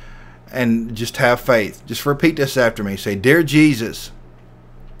 And just have faith. Just repeat this after me. Say, Dear Jesus,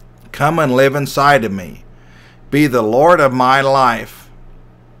 come and live inside of me. Be the Lord of my life.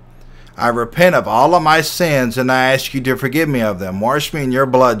 I repent of all of my sins, and I ask you to forgive me of them. Wash me in your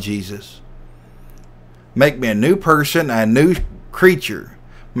blood, Jesus. Make me a new person, a new creature.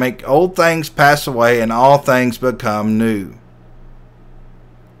 Make old things pass away, and all things become new.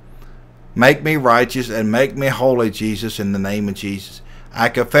 Make me righteous and make me holy, Jesus, in the name of Jesus. I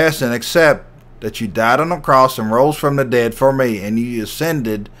confess and accept that you died on the cross and rose from the dead for me, and you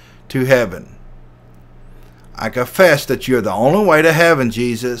ascended to heaven. I confess that you're the only way to heaven,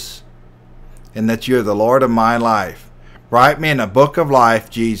 Jesus, and that you're the Lord of my life. Write me in the book of life,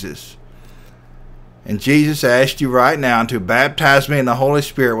 Jesus. And Jesus, I ask you right now to baptize me in the Holy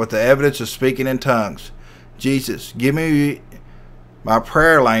Spirit with the evidence of speaking in tongues. Jesus, give me my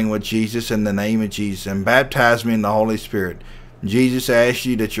prayer language, Jesus, in the name of Jesus, and baptize me in the Holy Spirit. Jesus, I ask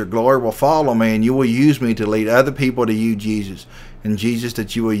you that your glory will follow me, and you will use me to lead other people to you, Jesus. And Jesus,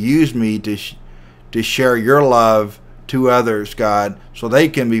 that you will use me to share your love to others, God, so they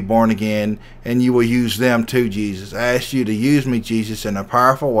can be born again, and you will use them too, Jesus. I ask you to use me, Jesus, in a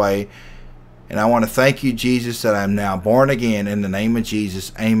powerful way. And I want to thank you, Jesus, that I'm now born again in the name of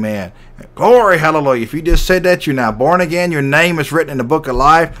Jesus. Amen. Glory, hallelujah. If you just said that, you're now born again. Your name is written in the book of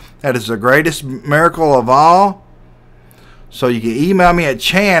life. That is the greatest miracle of all. So you can email me at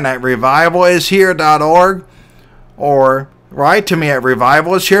chan@revivalishere.org or write to me at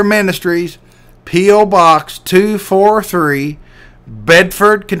Revival is Here Ministries, P.O. Box 243,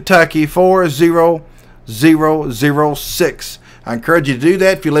 Bedford, Kentucky 40006. I encourage you to do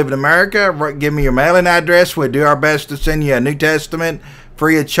that. If you live in America, give me your mailing address. We'll do our best to send you a New Testament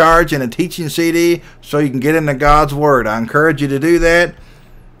free of charge and a teaching CD so you can get into God's Word. I encourage you to do that.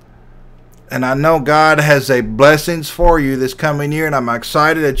 And I know God has a blessings for you this coming year, and I'm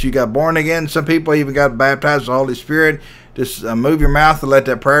excited that you got born again. Some people even got baptized with the Holy Spirit. Just move your mouth and let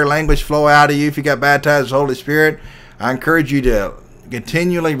that prayer language flow out of you if you got baptized with the Holy Spirit. I encourage you to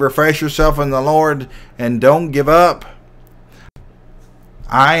continually refresh yourself in the Lord and don't give up.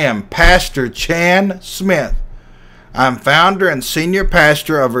 I am Pastor Chan Smith. I'm founder and senior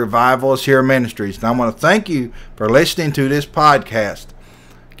pastor of Revival is Here Ministries. And I want to thank you for listening to this podcast.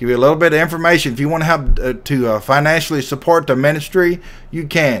 Give you a little bit of information. If you want to help to financially support the ministry, you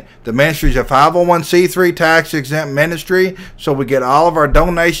can. The ministry is a 501c3 tax-exempt ministry, so we get all of our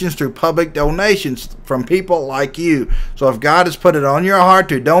donations through public donations from people like you. So if God has put it on your heart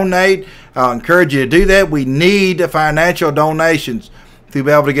to donate, I'll encourage you to do that. We need financial donations to be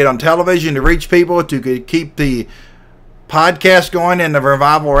able to get on television, to reach people, to keep the podcast going and the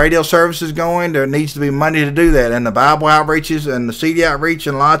revival radio services going. There needs to be money to do that, and the Bible outreaches and the CD outreach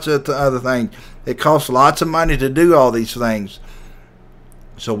and lots of other things. It costs lots of money to do all these things,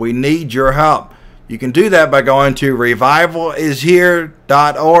 so we need your help. You can do that by going to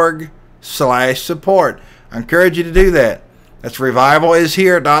revivalishere.org/support. I encourage you to do that. That's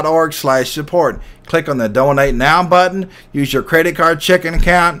revivalishere.org/support. Click on the Donate Now button. Use your credit card, checking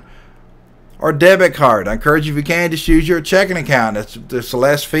account, or debit card. I encourage you, if you can, just use your checking account. There's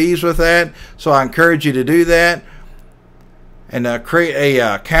less fees with that, so I encourage you to do that. And create a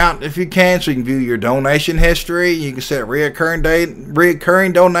account if you can, so you can view your donation history. You can set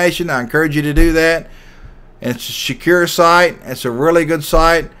reoccurring donation. I encourage you to do that. And it's a secure site. It's a really good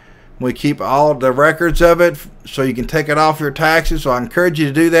site. We keep all the records of it, so you can take it off your taxes. So I encourage you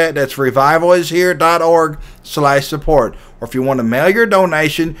to do that. That's revivalishere.org/support. Or if you want to mail your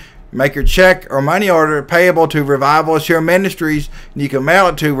donation, make your check or money order payable to Revival is Here Ministries, and you can mail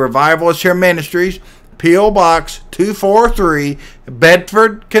it to Revival is Here Ministries, P.O. Box 243,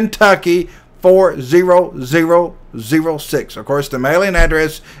 Bedford, Kentucky 40006. Of course, the mailing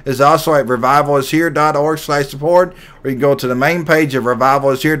address is also at revivalishere.org/support, or you can go to the main page of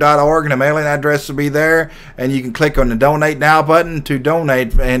revivalishere.org, and the mailing address will be there, and you can click on the Donate Now button to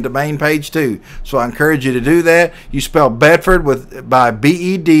donate, and the main page too. So I encourage you to do that. You spell Bedford by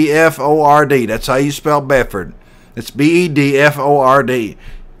Bedford. That's how you spell Bedford. It's Bedford.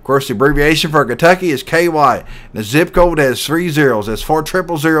 Of Of course, the abbreviation for Kentucky is KY. And the zip code has 3 zeros. That's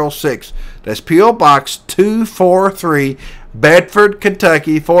 40006. That's P.O. Box 243, Bedford,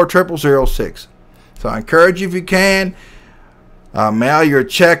 Kentucky 40006. So I encourage you, if you can, mail your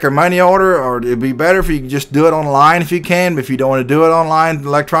check or money order, or it'd be better if you can just do it online if you can. But if you don't want to do it online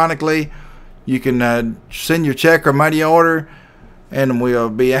electronically, you can send your check or money order, and we'll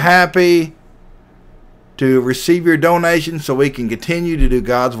be happy to receive your donation so we can continue to do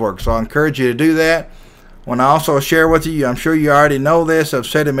God's work. So I encourage you to do that. I want to also share with you, I'm sure you already know this, I've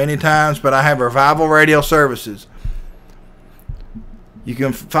said it many times, but I have revival radio services. You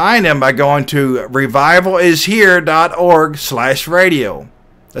can find them by going to revivalishere.org/radio.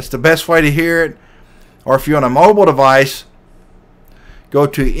 That's the best way to hear it. Or if you're on a mobile device, go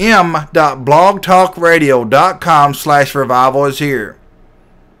to m.blogtalkradio.com/revival-is-here.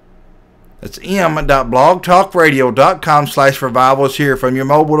 That's m.blogtalkradio.com/revival-is-here from your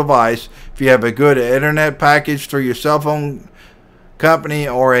mobile device. If you have a good internet package through your cell phone company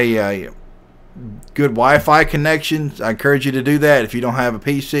or a good Wi-Fi connection, I encourage you to do that if you don't have a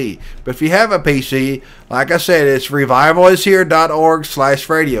PC. But if you have a PC, like I said, it's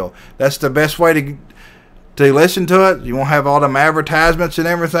revivalishere.org/radio. That's the best way to listen to it. You won't have all them advertisements and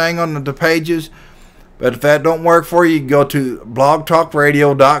everything on the pages. But if that don't work for you, you can go to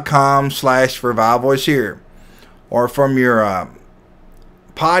blogtalkradio.com/revival-is-here. Or from your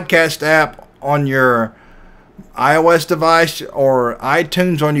podcast app on your iOS device or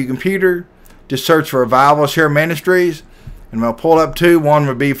iTunes on your computer, just search for Revival is Here Ministries, and we'll pull up two. One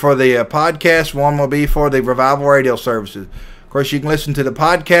will be for the podcast, one will be for the Revival radio services. Of course, you can listen to the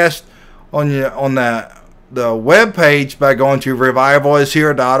podcast on the web page by going to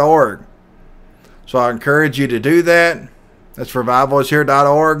revivalishere.org. So I encourage you to do that. That's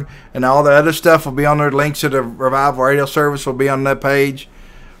revivalishere.org, and all the other stuff will be on there. Links to the Revival radio service will be on that page,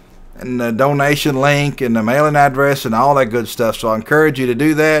 and the donation link and the mailing address and all that good stuff. So I encourage you to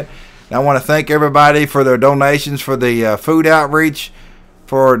do that. And I want to thank everybody for their donations for the food outreach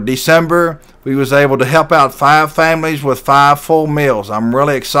for December. We was able to help out 5 families with 5 full meals. I'm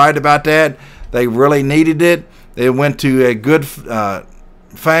really excited about that. They really needed it. They went to a good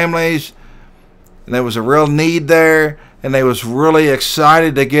families, and there was a real need there, and they was really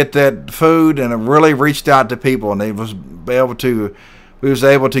excited to get that food, and it really reached out to people, and we was able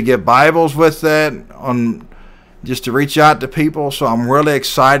to get Bibles with that on just to reach out to people. So I'm really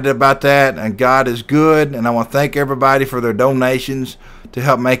excited about that, and God is good, and I want to thank everybody for their donations to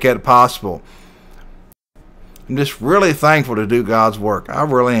help make that possible. I'm just really thankful to do God's work. I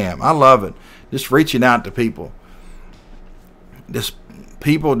really am. I love it. Just reaching out to people.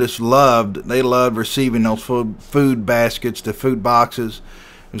 People loved receiving those food baskets, the food boxes.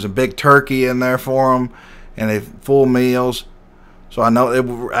 There's a big turkey in there for them, and they full meals. So I know it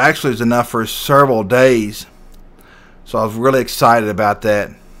actually is enough for several days. So I was really excited about that.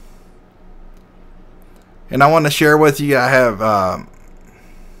 And I want to share with you, I have a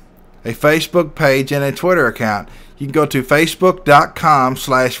Facebook page and a Twitter account. You can go to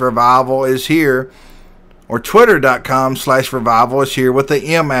facebook.com/revival-is-here or twitter.com/revival-is-here with the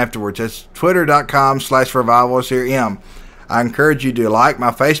M afterwards. That's twitter.com/revival-is-here. I encourage you to like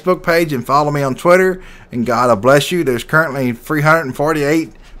my Facebook page and follow me on Twitter, and God will bless you. There's currently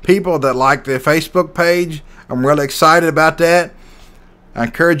 348 people that like the Facebook page. I'm really excited about that. I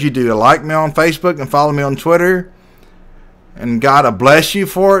encourage you to like me on Facebook and follow me on Twitter, and God will bless you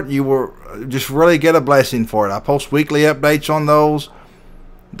for it. You will just really get a blessing for it. I post weekly updates on those.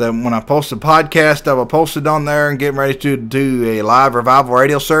 Then when I post a podcast, I will post it on there, and getting ready to do a live revival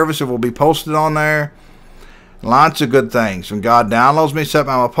radio service. It will be posted on there. Lots of good things. When God downloads me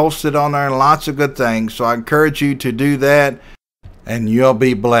something, I will post it on there, and lots of good things. So I encourage you to do that, and you'll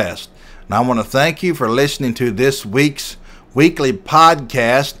be blessed. And I want to thank you for listening to this week's weekly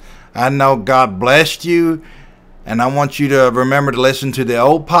podcast. I know God blessed you, and I want you to remember to listen to the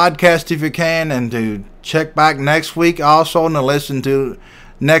old podcast if you can, and to check back next week also, and to listen to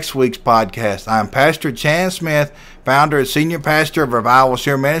next week's podcast. I'm Pastor Chan Smith, founder and senior pastor of Revival is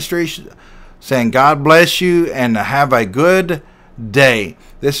Here Ministries, saying God bless you and have a good day.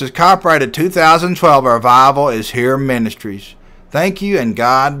 This is copyrighted 2012 Revival is Here Ministries. Thank you, and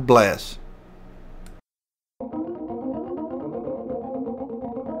God bless.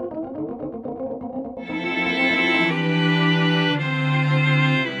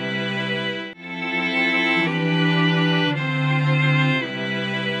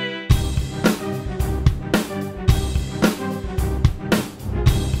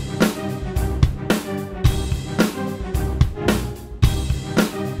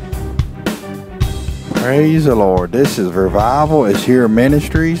 Praise the Lord. This is Revival is Here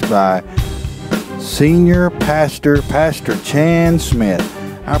Ministries by Senior Pastor Chan Smith.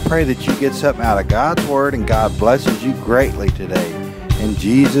 I pray that you get something out of God's Word and God blesses you greatly today. In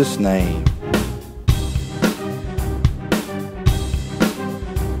Jesus' name.